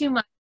said too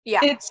much.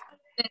 Yeah.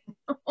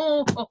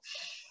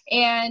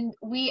 And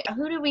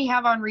who did we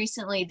have on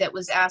recently that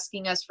was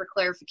asking us for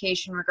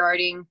clarification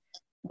regarding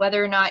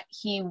whether or not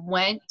he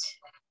went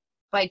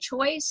by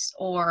choice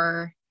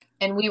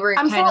and we were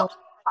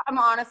I'm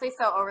honestly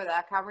so over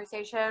that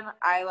conversation.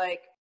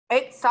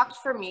 It sucked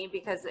for me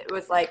because it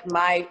was like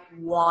my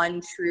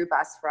one true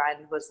best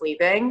friend was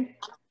leaving,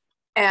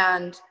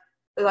 and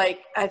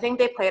like, I think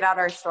they played out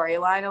our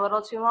storyline a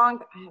little too long.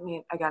 I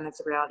mean, again, it's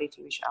a reality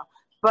TV show.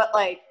 But,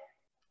 like,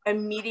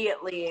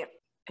 immediately,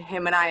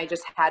 him and I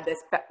just had this,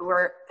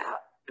 we're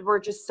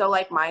just so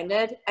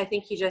like-minded. I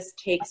think he just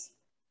takes,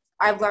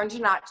 I've learned to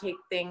not take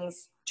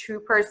things too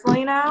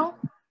personally now,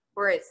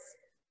 but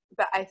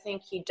I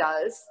think he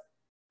does.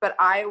 But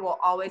I will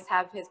always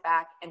have his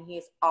back, and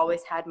he's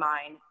always had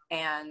mine.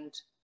 And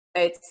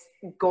it's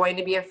going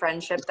to be a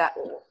friendship that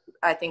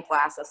I think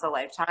lasts us a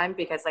lifetime,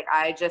 because like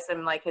I just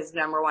am like his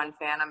number one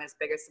fan. I'm his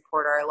biggest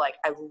supporter. Like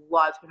I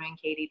love him and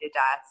Katie to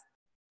death.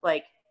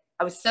 Like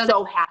I was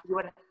so happy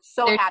when I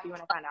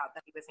found out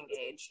that he was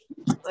engaged.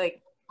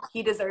 Like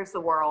he deserves the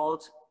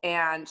world,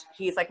 and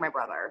he's like my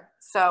brother.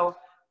 So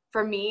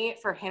for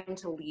him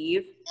to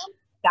leave,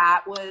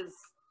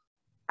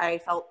 I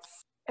felt,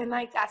 and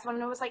like that's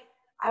when it was like,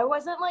 I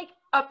wasn't like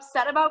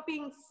upset about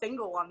being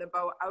single on the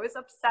boat. I was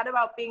upset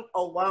about being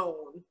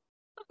alone,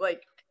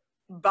 like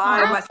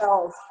by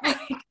myself.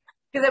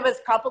 Because it was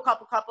couple,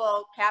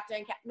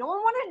 captain. No one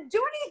wanted to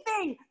do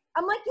anything.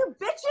 I'm like, you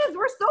bitches,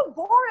 we're so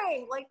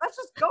boring. Like, let's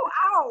just go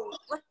out.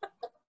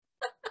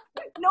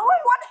 No one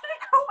wanted to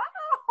go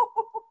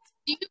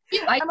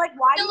out. I'm like,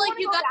 why do you want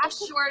to go back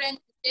to short end?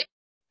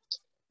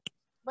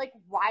 Like,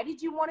 why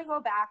did you want to go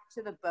back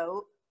to the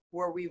boat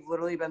where we've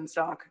literally been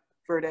stuck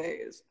for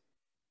days?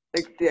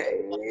 Like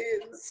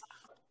days.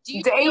 Do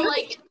you feel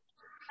like you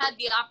had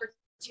the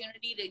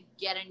opportunity to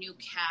get a new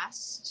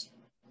cast?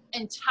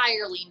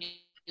 Entirely new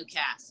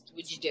cast.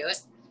 Would you do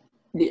it?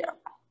 Yeah.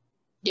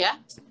 Yeah?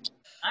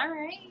 All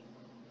right.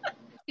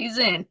 He's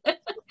in.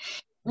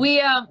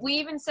 We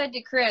even said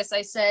to Chris,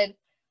 I said,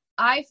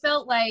 I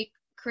felt like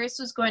Chris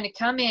was going to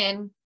come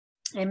in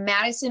and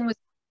Madison was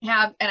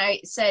have, and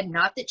I said,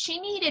 not that she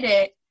needed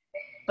it,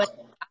 but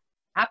I'm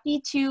happy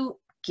to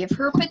give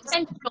her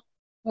potential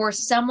for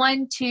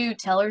someone to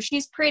tell her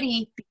she's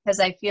pretty, because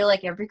I feel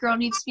like every girl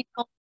needs to be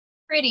told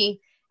pretty.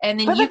 And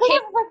then you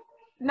came,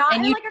 not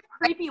in like a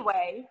creepy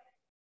way,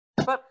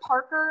 but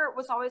Parker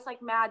was always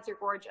like, Mads, you're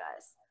gorgeous.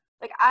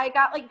 Like I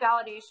got like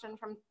validation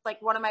from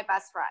like one of my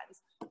best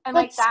friends, and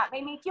like that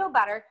made me feel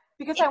better,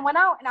 because I went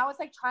out and I was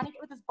like trying to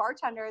get with this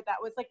bartender that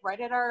was like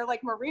right at our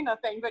like marina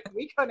thing, but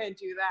we couldn't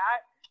do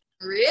that.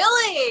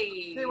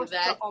 Really? They were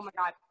oh my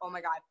god,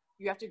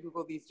 you have to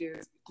Google these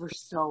dudes. We're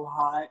so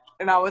hot.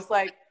 And I was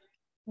like,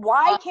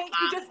 why can't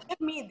you just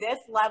give me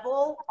this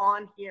level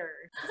on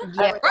here?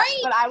 Yeah,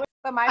 right.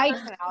 But my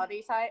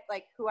personality side,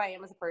 like who I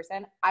am as a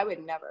person, I would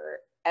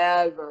never,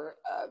 ever,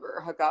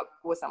 ever hook up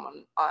with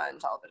someone on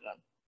television.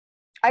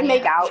 I'd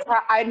make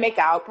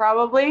out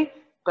probably,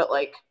 but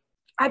like,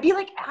 I'd be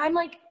like, I'm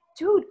like,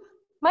 dude,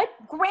 my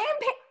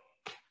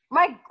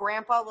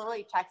grandpa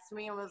literally texted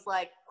me and was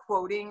like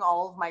quoting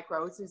all of my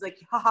quotes. He's like,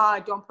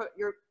 haha,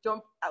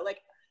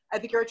 like, I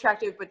think you're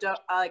attractive, but don't,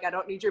 like, I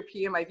don't need your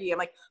P in my V. I'm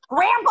like,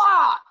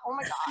 Grandpa! Oh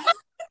my God.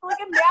 Like,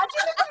 imagine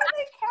if I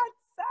like had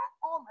sex.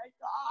 Oh my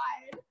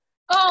God.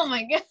 Oh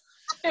my God.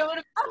 It would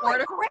have I'm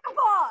like,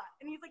 Grandpa!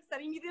 And he's like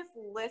sending me this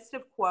list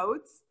of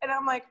quotes. And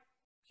I'm like,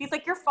 he's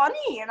like, you're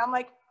funny. And I'm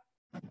like,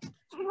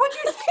 what'd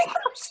you think?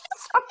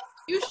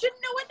 You should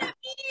know what that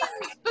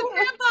means. But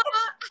Grandpa.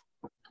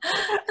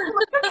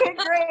 Like, okay,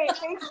 great.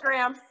 Thanks,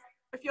 Gramps.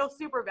 I feel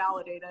super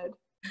validated.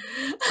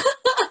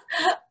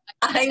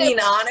 I mean,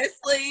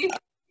 honestly,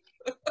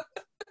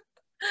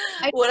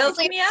 what else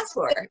can you ask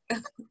for?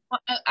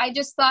 I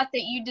just thought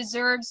that you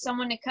deserved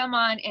someone to come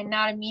on and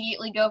not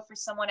immediately go for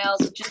someone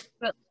else.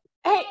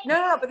 Hey,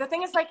 no. But the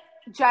thing is, like,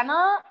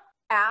 Jenna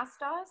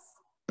asked us,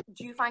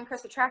 do you find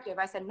Chris attractive?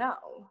 I said,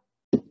 no.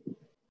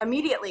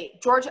 Immediately,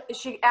 Georgia,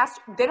 she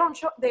asked,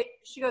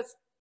 she goes,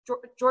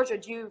 Georgia,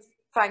 do you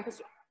find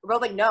Chris? We're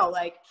both like, no,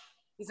 like,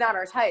 he's not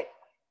our type.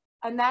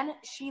 And then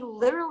she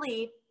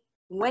literally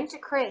went to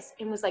Chris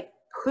and was like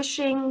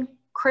pushing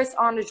Chris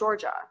onto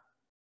Georgia.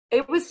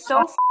 It was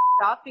so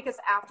up, because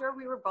after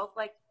we were both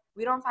like,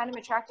 we don't find him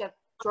attractive,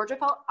 Georgia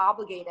felt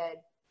obligated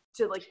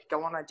to like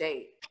go on a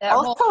date.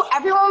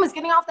 Everyone was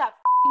getting off that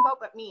boat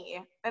but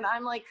me. And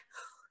I'm like,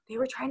 they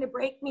were trying to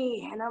break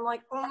me. And I'm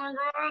like, oh my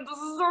God, this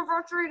is so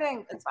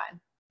frustrating. It's fine.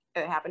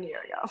 It happened a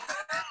year ago.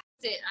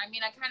 I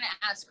mean, I kind of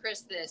asked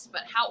Chris this,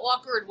 but how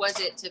awkward was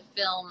it to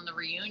film the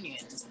reunion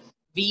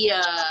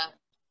via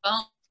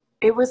phone?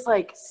 It was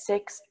like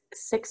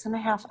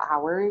 6.5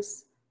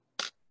 hours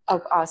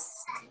of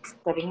us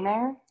sitting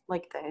there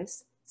like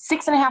this.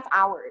 6.5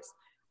 hours.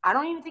 I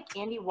don't even think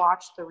Andy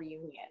watched the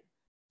reunion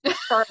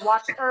or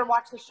watch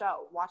the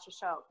show,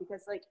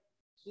 because like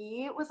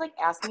he was like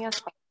asking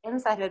us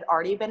questions that had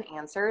already been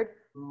answered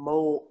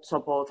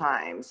multiple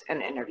times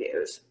in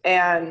interviews.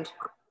 And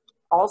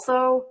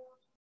also,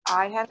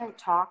 I hadn't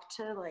talked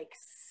to like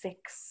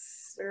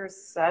 6 or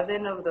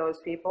 7 of those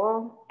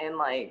people in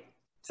like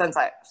since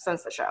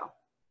the show.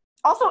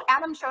 Also,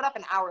 Adam showed up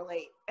an hour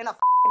late in a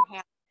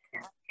hammock.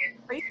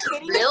 Are you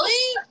kidding me?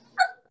 Really?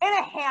 In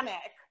a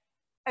hammock.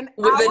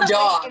 With a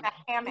dog. In a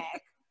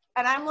hammock.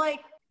 And I'm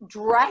like,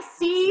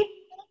 dressy.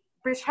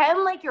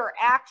 Pretend like you're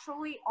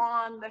actually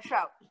on the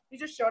show. You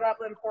just showed up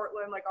in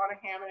Portland like on a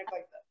hammock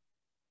like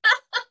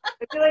this.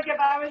 I feel like if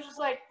I was just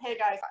like, hey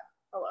guys,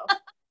 hello.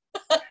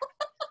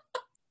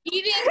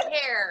 He didn't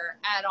care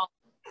at all.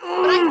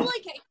 But I feel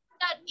like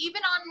that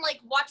even on like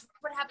Watch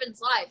What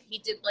Happens Live, he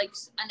did like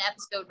an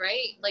episode,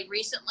 right? Like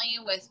recently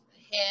with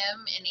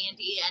him and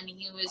Andy, and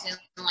he was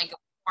in like a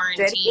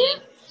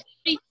quarantine.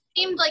 It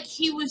seemed like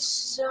he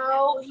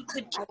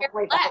could care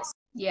less.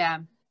 Yeah.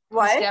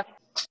 What?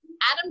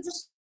 Adam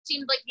just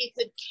seemed like he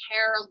could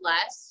care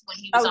less when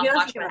he was on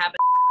Watch What Happens.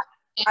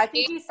 I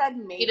think he said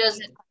maybe. He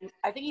doesn't.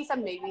 I think he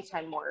said maybe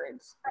 10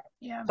 words.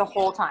 Yeah. The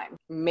whole time,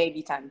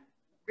 maybe 10.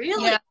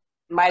 Really? Yeah.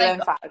 Might have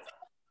been 5.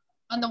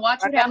 On the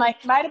Watch What Happens,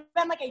 might have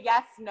been like a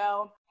yes,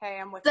 no. Hey,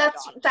 I'm with.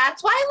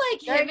 That's why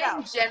like there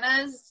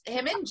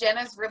him and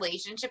Jenna's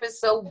relationship is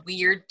so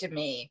weird to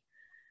me,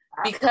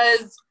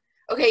 because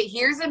okay,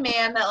 here's a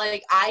man that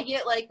like I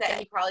get like that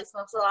he probably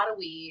smokes a lot of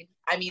weed.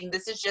 I mean,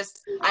 this is just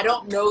I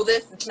don't know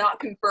this; it's not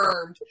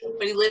confirmed,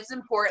 but he lives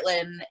in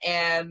Portland,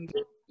 and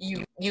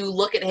you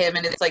look at him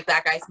and it's like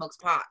that guy smokes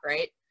pot,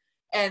 right?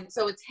 And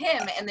so it's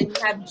him, and then you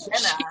have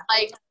Jenna,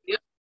 like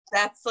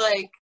that's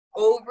like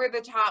over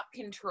the top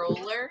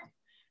controller.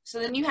 So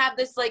then you have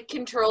this like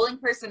controlling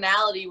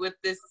personality with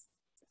this,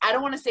 I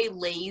don't want to say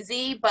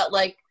lazy, but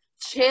like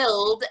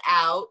chilled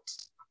out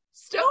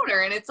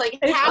stoner. And it's like,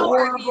 how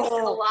are these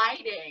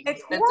colliding? That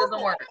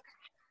doesn't work.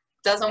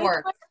 Doesn't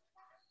work.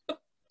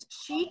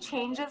 She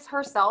changes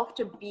herself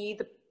to be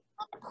the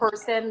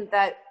person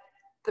that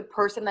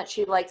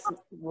she likes.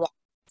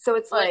 So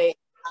it's like,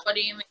 what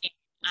do you mean?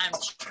 I'm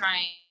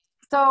trying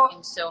so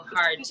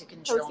hard to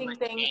control posting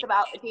things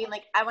about being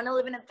like, I want to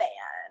live in a van.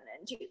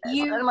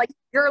 And I'm like,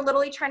 you're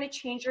literally trying to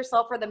change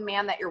yourself for the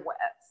man that you're with.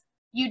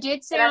 You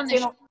did say on the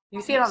show.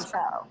 You see it on the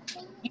show.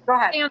 Go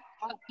ahead.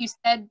 You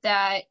said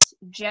that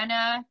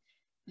Jenna,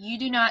 you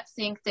do not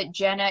think that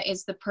Jenna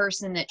is the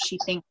person that she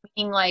thinks.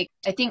 Meaning, like,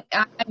 I think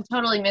I'm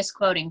totally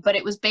misquoting, but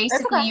it was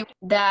basically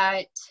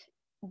that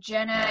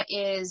Jenna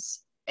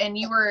is, and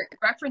you were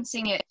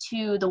referencing it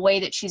to the way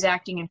that she's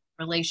acting in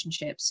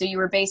relationships. So you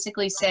were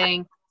basically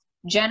saying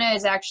Jenna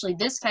is actually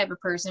this type of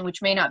person,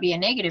 which may not be a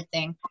negative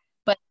thing.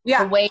 But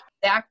the way she's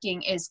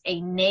acting is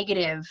a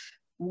negative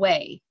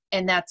way,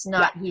 and that's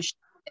not who she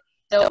is.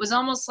 So it was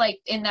almost like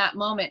in that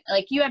moment,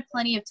 like you had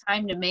plenty of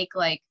time to make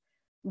like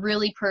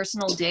really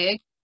personal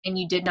dig, and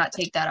you did not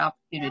take that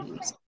opportunity.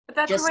 But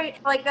that's the way,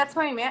 like that's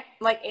why I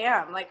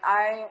am. Like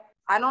I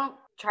don't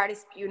try to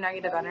spew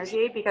negative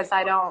energy because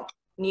I don't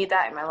need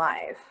that in my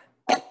life.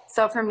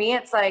 So for me,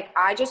 it's like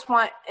I just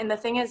want, and the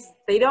thing is,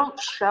 they don't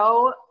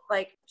show.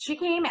 Like she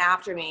came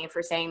after me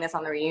for saying this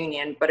on the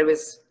reunion, but it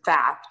was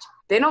fact.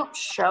 They don't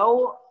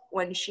show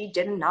when she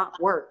did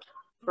not work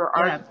for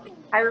our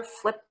entire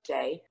flip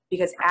day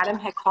because Adam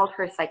had called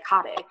her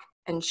psychotic,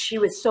 and she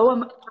was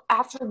so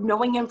after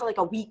knowing him for like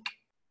a week.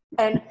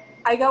 And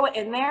I go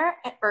in there,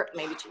 or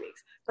maybe 2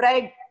 weeks, but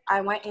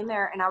I went in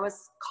there and I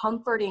was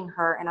comforting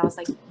her, and I was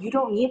like, you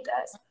don't need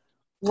this.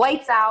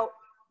 Lights out,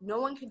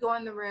 no one could go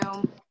in the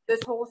room,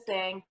 this whole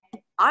thing.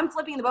 I'm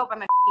flipping the boat by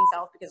my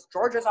self because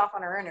Georgia's off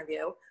on her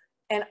interview,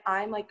 and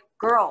I'm like,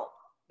 girl,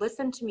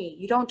 listen to me.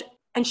 You don't.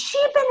 And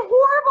she had been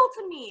horrible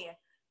to me.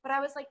 But I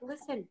was like,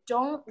 listen,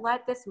 don't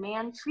let this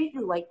man treat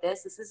you like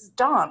this. This is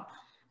dumb.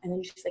 And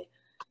then she's like,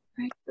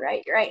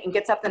 right, you're right. And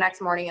gets up the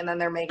next morning, and then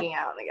they're making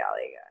out in the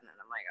galley again. And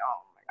I'm like,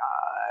 oh my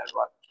God,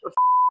 what the f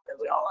is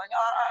going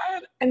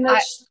on? And then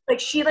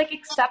she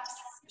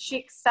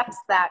accepts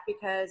that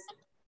because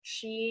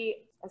she,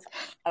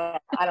 I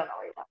don't know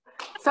where you're at.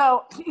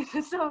 So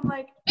I'm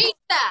like, wait,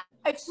 that.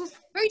 It's just,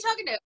 who are you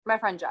talking to? My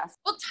friend Jess.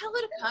 Well, tell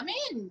her to come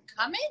in.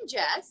 Come in,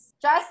 Jess.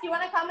 Jess, do you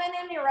want to come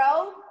in your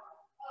robe?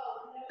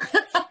 She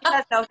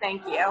says no,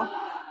 thank you.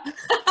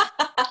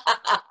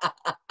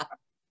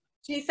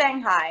 She's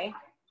saying hi.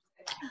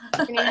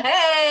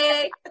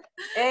 Hey.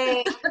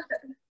 Hey.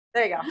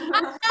 There you go.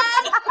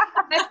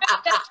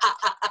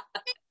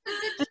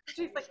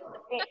 She's like,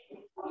 hey.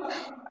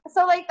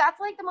 So like that's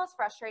like the most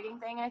frustrating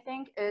thing I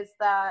think is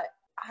that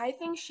I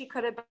think she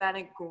could have been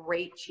a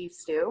great chief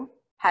stew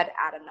had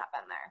Adam not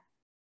been there.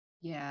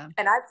 Yeah.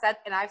 And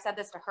I've said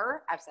this to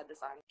her. I've said this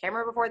on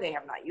camera before. They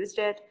have not used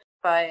it,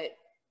 but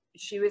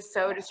she was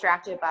so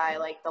distracted by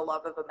like the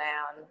love of a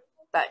man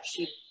that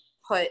she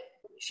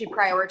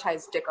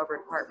prioritized dick over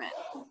department.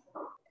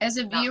 As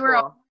a viewer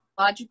of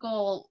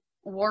logical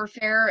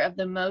warfare of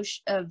the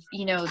emotion of,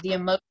 the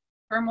emotional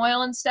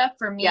turmoil and stuff,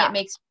 for me, it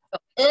makes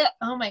me go,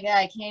 oh my God,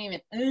 I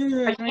can't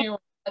even.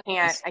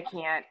 I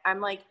can't. I'm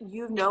like,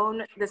 you've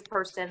known this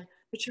person,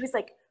 but she was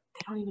like,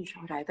 they don't even show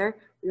it either.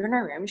 We were in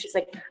our room. She's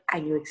like, I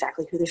knew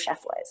exactly who the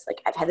chef was.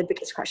 Like, I've had the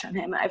biggest crush on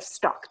him. I've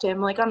stalked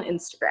him like on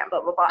Instagram,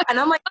 blah, blah, blah. And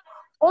I'm like,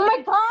 oh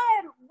my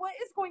God, what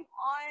is going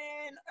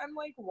on? I'm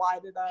like, why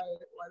did I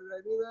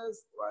do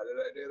this? Why did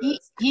I do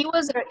this? He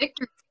was a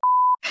victory.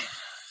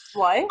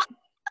 What?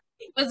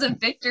 He was a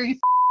victory.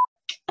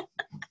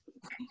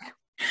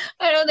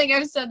 I don't think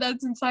I've said that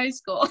since high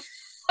school.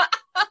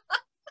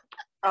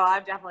 Oh,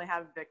 I've definitely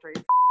had victory.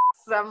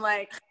 So I'm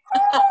like,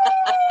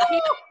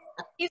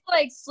 he's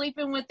like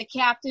sleeping with the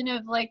captain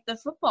of like the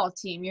football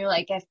team. You're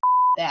like,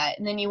 that.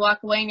 And then you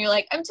walk away and you're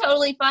like, I'm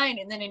totally fine.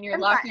 And then in your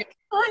locker, you're like,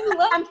 I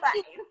love I'm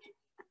fine.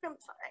 I'm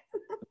sorry.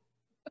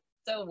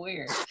 so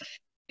weird.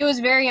 It was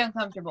very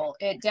uncomfortable.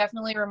 It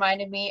definitely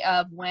reminded me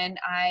of when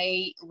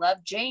I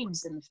loved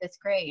James in the 5th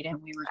grade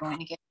and we were going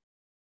to get.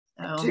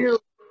 So. Dude,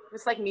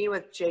 it's like me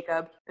with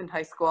Jacob in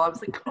high school. I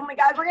was like, oh my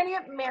God, we're going to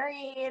get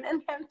married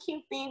and have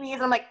cute babies.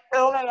 And I'm like,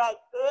 oh my God.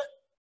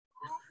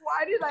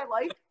 Why did I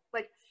like,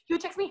 he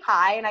would text me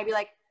hi and I'd be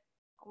like,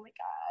 oh my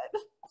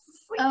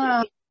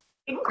God.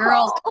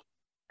 Girls,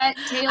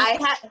 Taylor,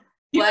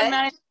 you what? and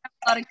I have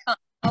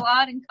a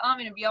lot in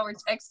common if y'all were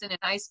texting in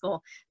high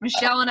school.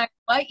 Michelle and I,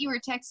 what? You were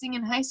texting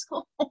in high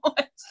school?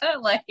 What's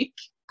that like?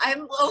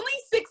 I'm only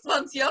 6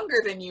 months younger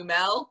than you,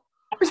 Mel.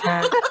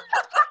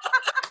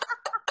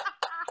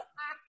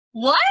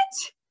 What?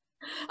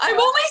 I'm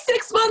only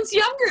 6 months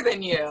younger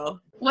than you.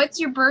 What's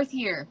your birth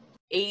year?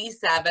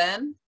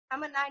 87.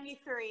 I'm a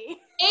 93.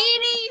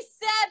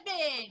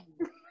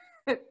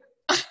 87.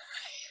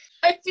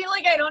 I feel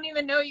like I don't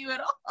even know you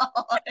at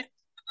all.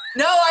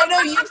 No, I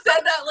know you've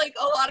said that like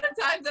a lot of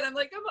times, and I'm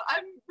like,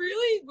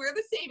 we're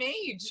the same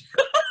age.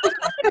 7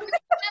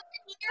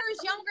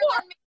 years younger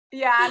than me.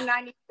 Yeah, I'm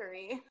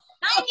 93. 93?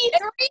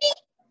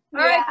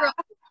 All right, girl.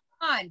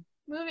 Come on.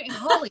 Moving.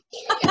 Holy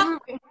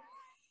shit.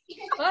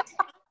 What?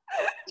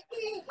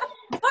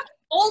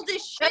 Old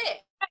as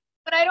shit.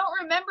 But I don't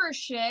remember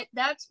shit.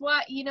 That's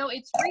why,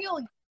 it's real.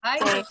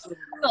 It's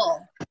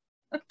real.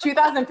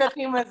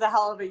 2015 was a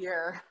hell of a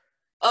year.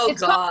 Oh,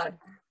 It's God.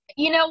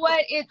 You know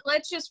what?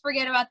 Let's just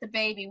forget about the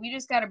baby. We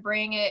just got to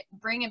bring it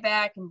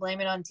back and blame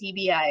it on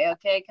TBI.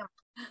 Okay, come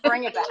on.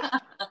 Bring it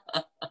back.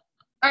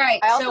 All right.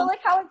 I also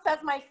like how it says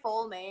my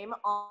full name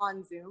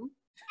on Zoom.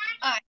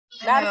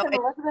 Madison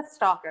Elizabeth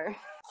Stalker.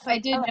 I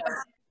did know.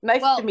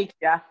 Nice to meet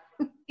you.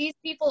 These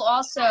people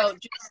also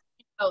just,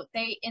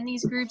 they in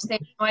these groups they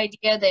have no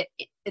idea that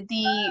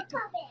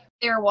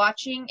they're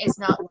watching is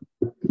not.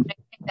 I think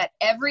that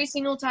every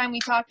single time we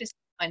talk to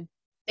someone,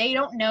 they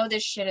don't know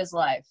this shit is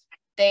live.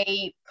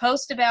 They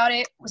post about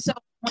it. So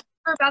when we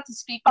were about to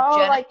speak with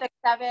Jenna, like the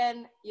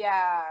 7,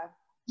 yeah.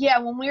 Yeah,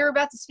 when we were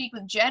about to speak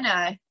with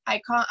Jenna, I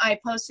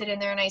posted in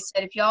there and I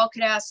said, if y'all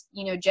could ask,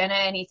 Jenna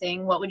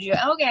anything, what would you?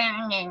 Okay,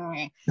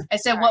 I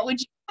said, what would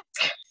you?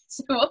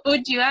 So what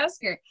would you ask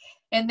her?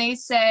 And they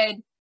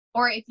said,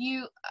 or if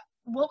you,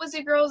 what was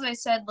it, girls? I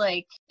said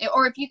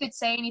or if you could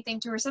say anything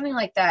to her, something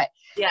like that.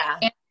 Yeah.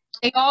 And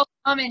they all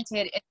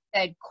commented and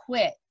said,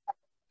 quit.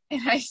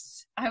 And I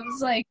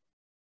was like,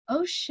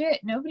 oh shit,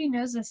 nobody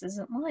knows this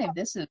isn't live.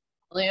 This is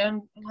really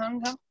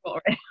uncomfortable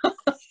right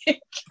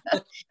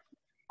now.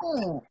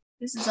 Oh,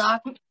 this is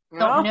awkward.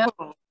 Don't know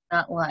it's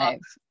not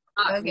live.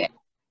 Okay.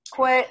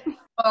 Quit.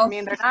 Well, I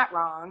mean, they're not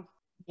wrong.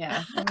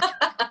 Yeah.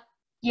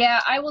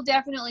 Yeah, I will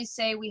definitely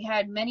say we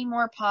had many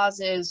more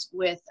pauses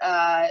with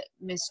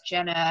Miss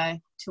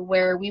Jenna to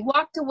where we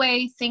walked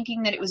away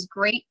thinking that it was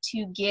great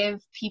to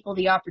give people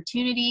the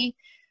opportunity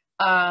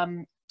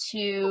to,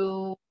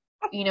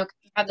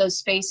 have those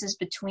spaces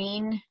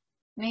between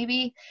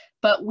maybe.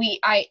 But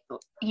I've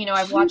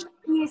watched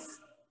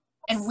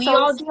and we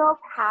all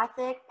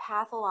sociopathic,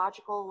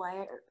 pathological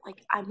layer.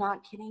 I'm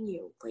not kidding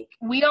you.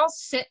 We all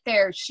sit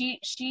there. She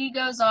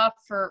goes off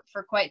for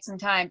quite some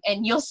time,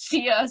 and you'll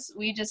see us.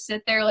 We just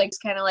sit there,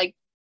 kind of like.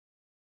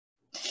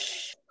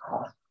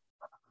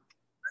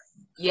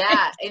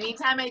 Yeah.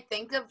 Anytime I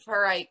think of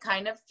her, I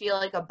kind of feel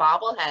like a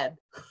bobblehead.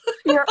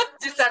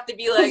 Just have to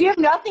be like. You have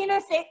nothing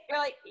to say. You're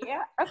like,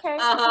 yeah, okay.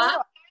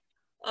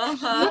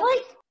 You're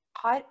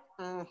what?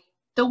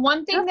 The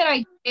one thing that I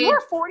did. You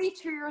were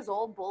 42 years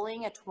old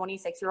bullying a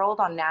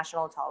 26-year-old on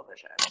national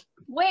television.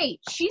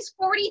 Wait, she's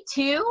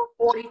 42?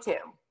 42.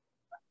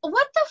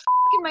 What the f***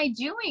 am I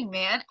doing,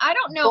 man? I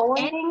don't know.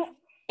 Bullying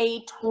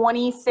a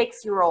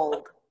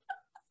 26-year-old.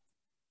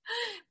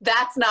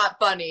 That's not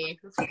funny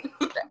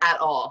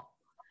at all.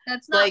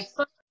 That's not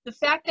funny. The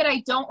fact that I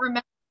don't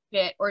remember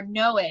it or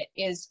know it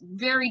is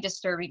very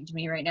disturbing to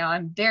me right now.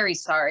 I'm very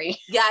sorry.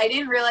 Yeah, I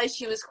didn't realize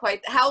she was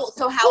quite. How old is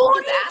Adam?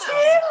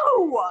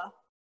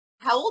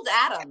 How old's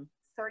Adam?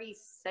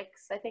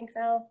 36, I think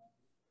so.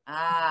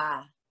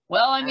 Ah.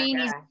 Well, I mean,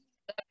 the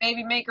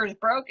baby maker's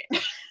broken.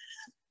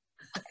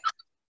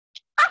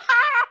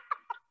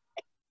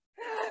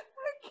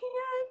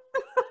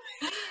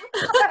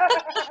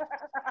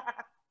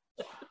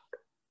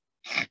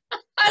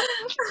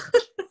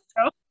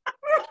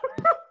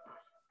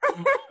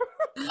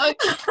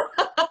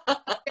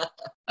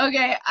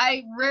 Okay,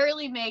 I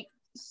rarely make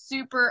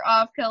super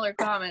off-color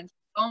comments.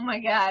 Oh my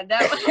God,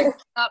 that was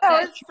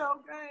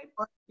so good.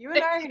 You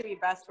and I are gonna be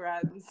best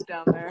friends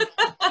down there. Blame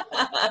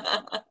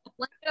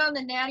it on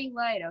the natty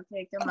light.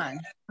 Okay, come on.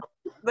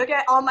 Look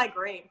at all my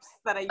grapes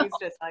that I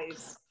used as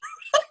ice.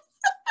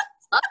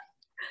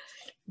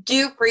 Do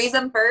you freeze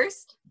them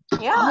first?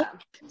 Yeah.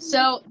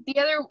 So the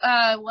other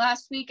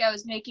last week I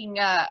was making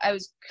I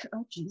was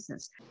craving chicken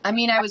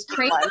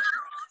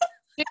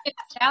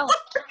salad.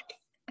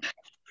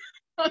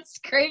 I was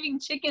craving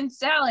chicken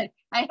salad.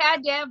 I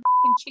had to have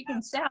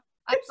chicken salad.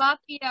 I bought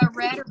the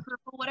red or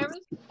purple, whatever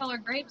the color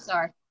grapes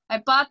are. I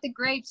bought the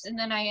grapes and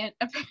then I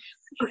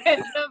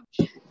I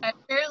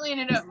apparently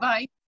ended up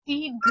buying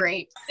seed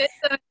grapes.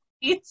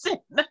 It's Oh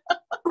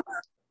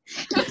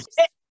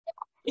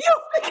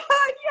my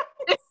God,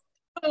 yeah.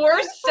 the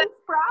worst Some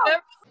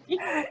sprouts. You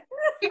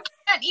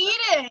can't eat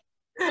it.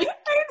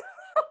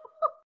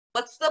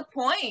 What's the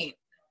point?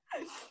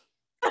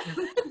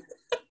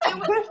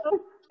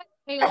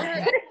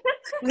 Taylor,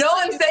 No,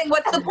 I'm saying,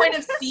 what's the point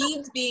of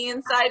seeds being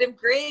inside of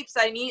grapes?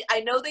 I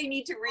know they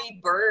need to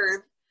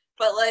rebirth,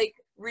 but like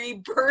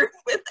rebirth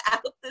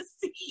without the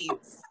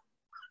seeds.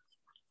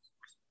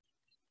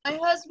 my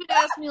husband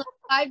asked me like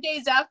 5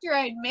 days after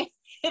I'd made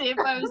it if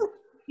I was.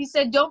 He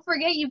said, "Don't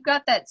forget you've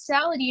got that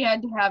salad you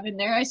had to have in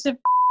there." I said,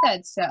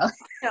 "That salad."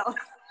 No.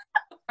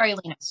 Sorry,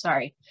 Lena.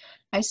 Sorry.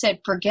 I said,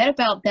 "Forget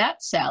about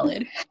that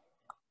salad."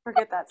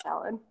 Forget that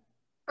salad.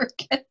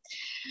 Forget.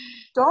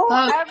 Don't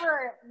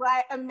ever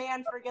let a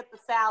man forget the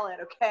salad,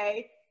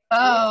 okay?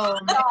 Oh,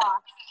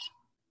 Stop.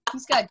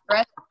 he's got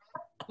dressed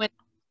with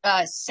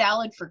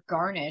salad for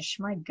garnish.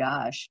 My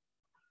gosh,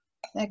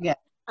 that guy.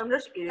 I'm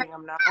just eating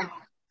them now.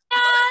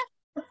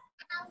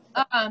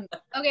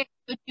 Okay.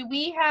 So do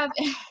we have?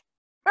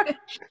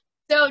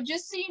 So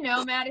just so you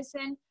know,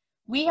 Madison,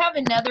 we have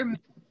another member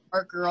of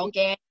our girl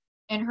gang,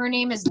 and her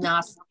name is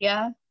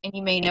Nastia, and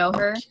you may know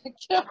her.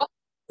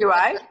 Do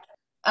I?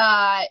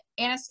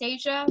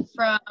 Anastasia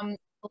from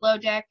Below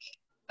Deck.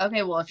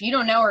 Okay, well, if you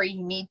don't know her,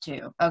 you need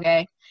to.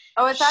 Okay.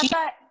 Oh, is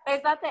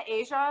that the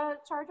Asia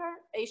charger?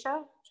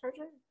 Asia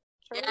charger?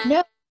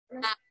 No.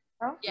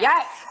 Oh? Yes.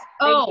 Yes.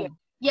 Oh,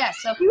 yes.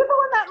 So He was the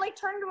one that like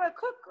turned into a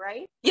cook,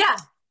 right? Yeah.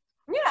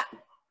 Yeah.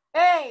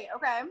 Hey,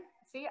 okay.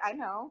 See, I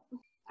know.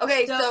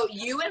 Okay, so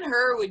you and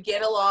her would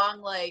get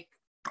along like,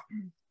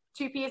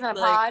 2 peas in a Like-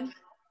 pod.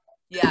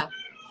 yeah.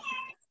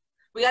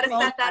 We got to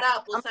Well, set that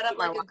up. We'll I'm set up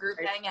like a my group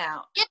wife.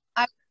 hangout.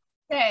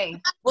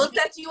 okay. We'll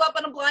set you up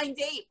on a blind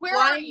date. Where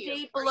are blind you?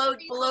 date, Where below are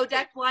you below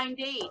deck blind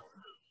date.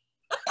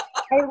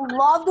 I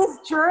love this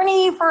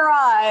journey for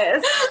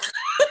us.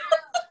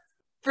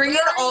 Bring in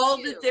Where are all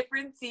you? the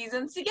different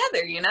seasons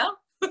together, you know?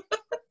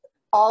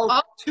 All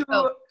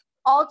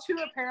Oh. two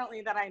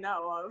apparently that I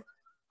know of.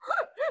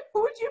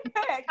 Who would you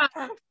pick?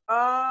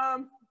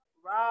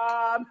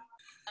 Rob.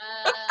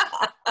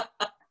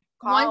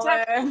 One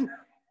time- Colin.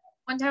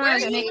 One time Where I are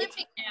was you making.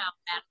 living now,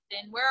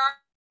 Madison? Where are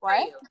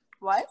What? you?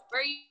 What?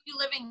 Where are you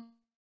living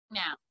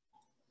now?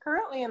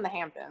 Currently in the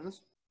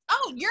Hamptons.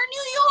 Oh, you're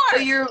So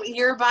New York.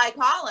 you're by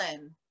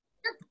Colin.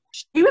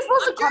 He was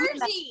supposed New to come in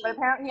Jersey. but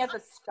apparently he has a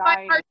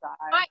sky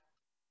inside.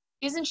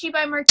 Isn't she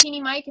by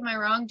Martini Mike? Am I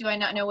wrong? Do I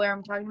not know where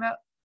I'm talking about?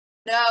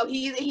 No,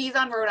 he's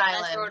on Rhode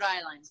Island. That's Rhode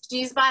Island.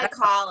 She's by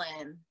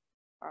Colin.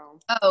 Oh.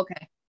 Oh,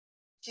 okay.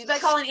 She's by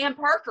Colin and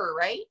Parker,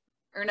 right?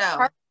 Or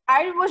no?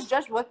 I was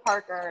just with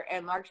Parker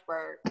in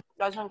Larkspur.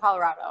 I was in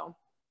Colorado.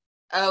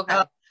 Okay.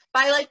 Oh.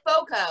 By like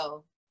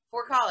FOCO,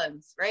 Fort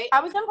Collins, right?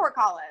 I was in Fort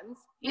Collins.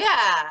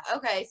 Yeah.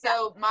 Okay.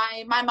 So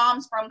my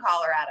mom's from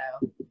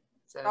Colorado.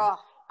 So Oh,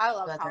 I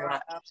love That's Colorado.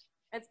 It's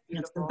it's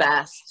beautiful. the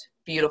best.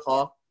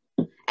 Beautiful.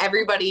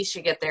 Everybody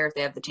should get there if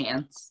they have the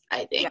chance,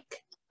 I think. Yeah.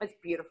 It's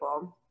beautiful.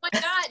 Oh my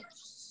God.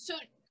 So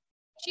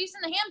she's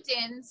in the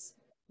Hamptons.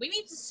 We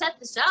need to set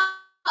this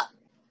up.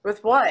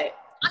 With what?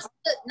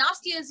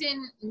 Nastia's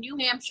in New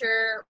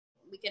Hampshire.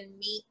 We can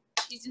meet.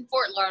 She's in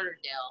Fort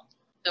Lauderdale.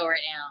 So right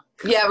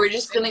now. Yeah, we're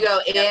just gonna go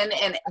in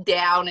and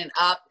down and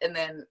up and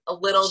then a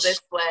little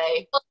this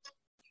way.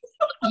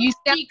 You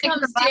She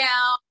comes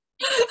down.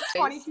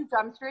 22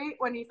 Jump Street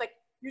when he's like,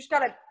 you just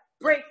gotta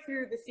break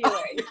through the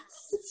ceiling.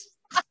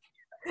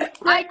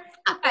 Like,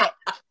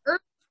 when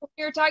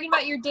you were talking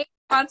about your date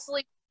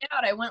constantly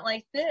out, I went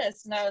like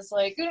this, and I was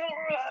like,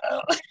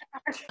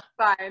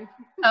 Fine.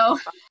 oh.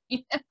 Yeah.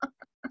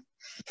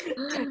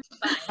 Fine.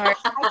 All right.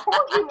 I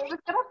told you it was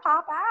gonna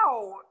pop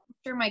out. I'm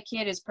sure my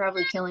kid is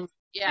probably killing me.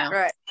 Yeah.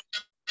 Right.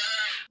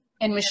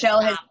 And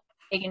Michelle has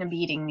taken a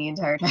beating the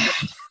entire time.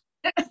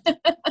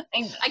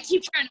 I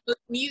keep trying to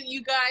mute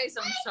you guys.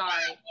 I'm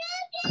sorry.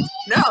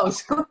 No.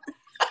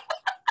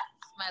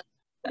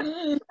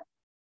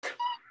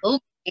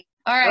 Okay.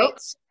 All right.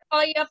 So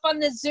call you up on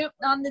the Zoom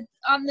on the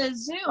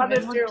Zoom. On the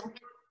and we'll-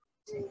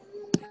 Zoom.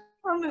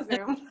 On the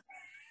Zoom.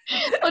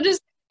 We'll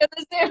just get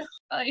the Zoom.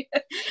 Oh,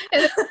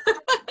 yeah.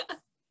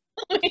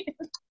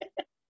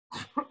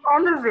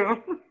 On the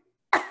Zoom.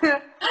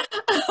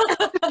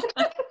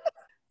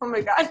 Oh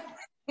my God.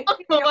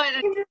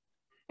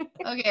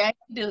 Okay,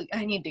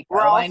 I need to go.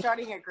 We're all I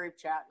starting a group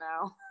chat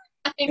now.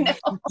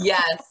 know.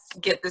 Yes.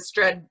 Get this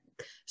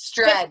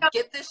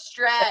Get this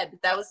shred.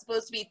 That was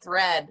supposed to be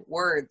thread.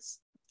 Words.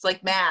 It's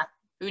like math.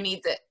 Who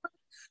needs it?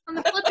 On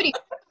the flippity.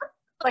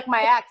 Like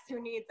my ex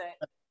who needs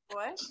it.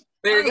 What?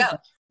 There you go.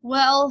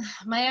 Well,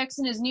 my ex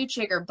and his new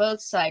chick are both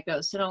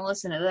psychos, so don't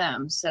listen to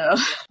them. So,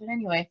 but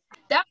anyway,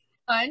 that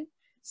was fun.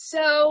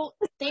 So,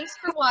 thanks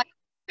for watching.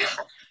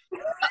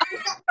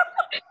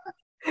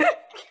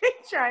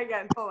 Try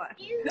again. Hold on.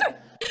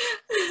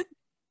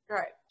 All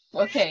right.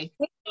 Okay,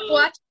 thanks for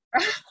watching.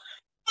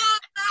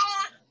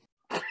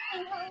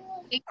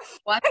 Thanks for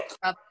watching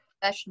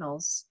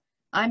BravoConfessionals.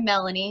 I'm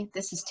Melanie.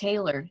 This is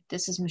Taylor.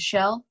 This is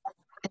Michelle.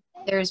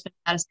 There's been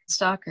Madison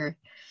Stalker.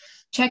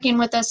 Check in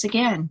with us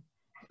again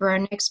for our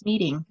next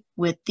meeting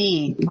with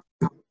the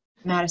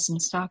Madison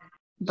Stalker.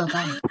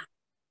 Bye-bye.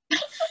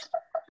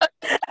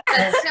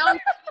 That sounds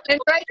And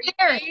right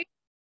there,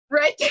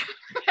 right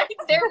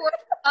there, we're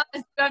us.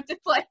 You have to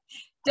play.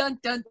 Dun,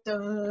 dun,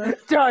 dun.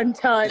 Dun, dun,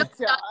 dun.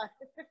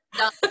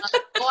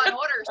 Law and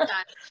Order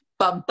style.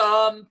 Bum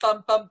bum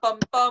bum bum bum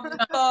bum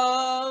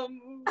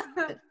bum.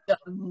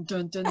 Dun,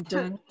 dun, dun,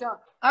 dun. Dun.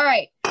 All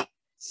right.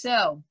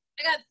 So,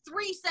 I got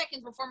 3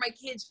 seconds before my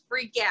kids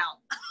freak out.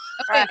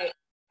 okay, All right.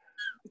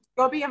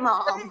 Go be a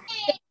mom.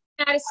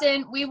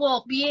 Madison, we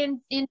will be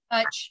in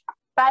touch.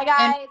 Bye,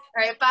 guys.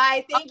 All right,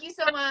 bye. Thank you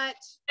so much.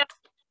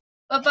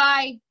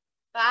 Bye-bye.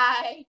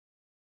 Bye.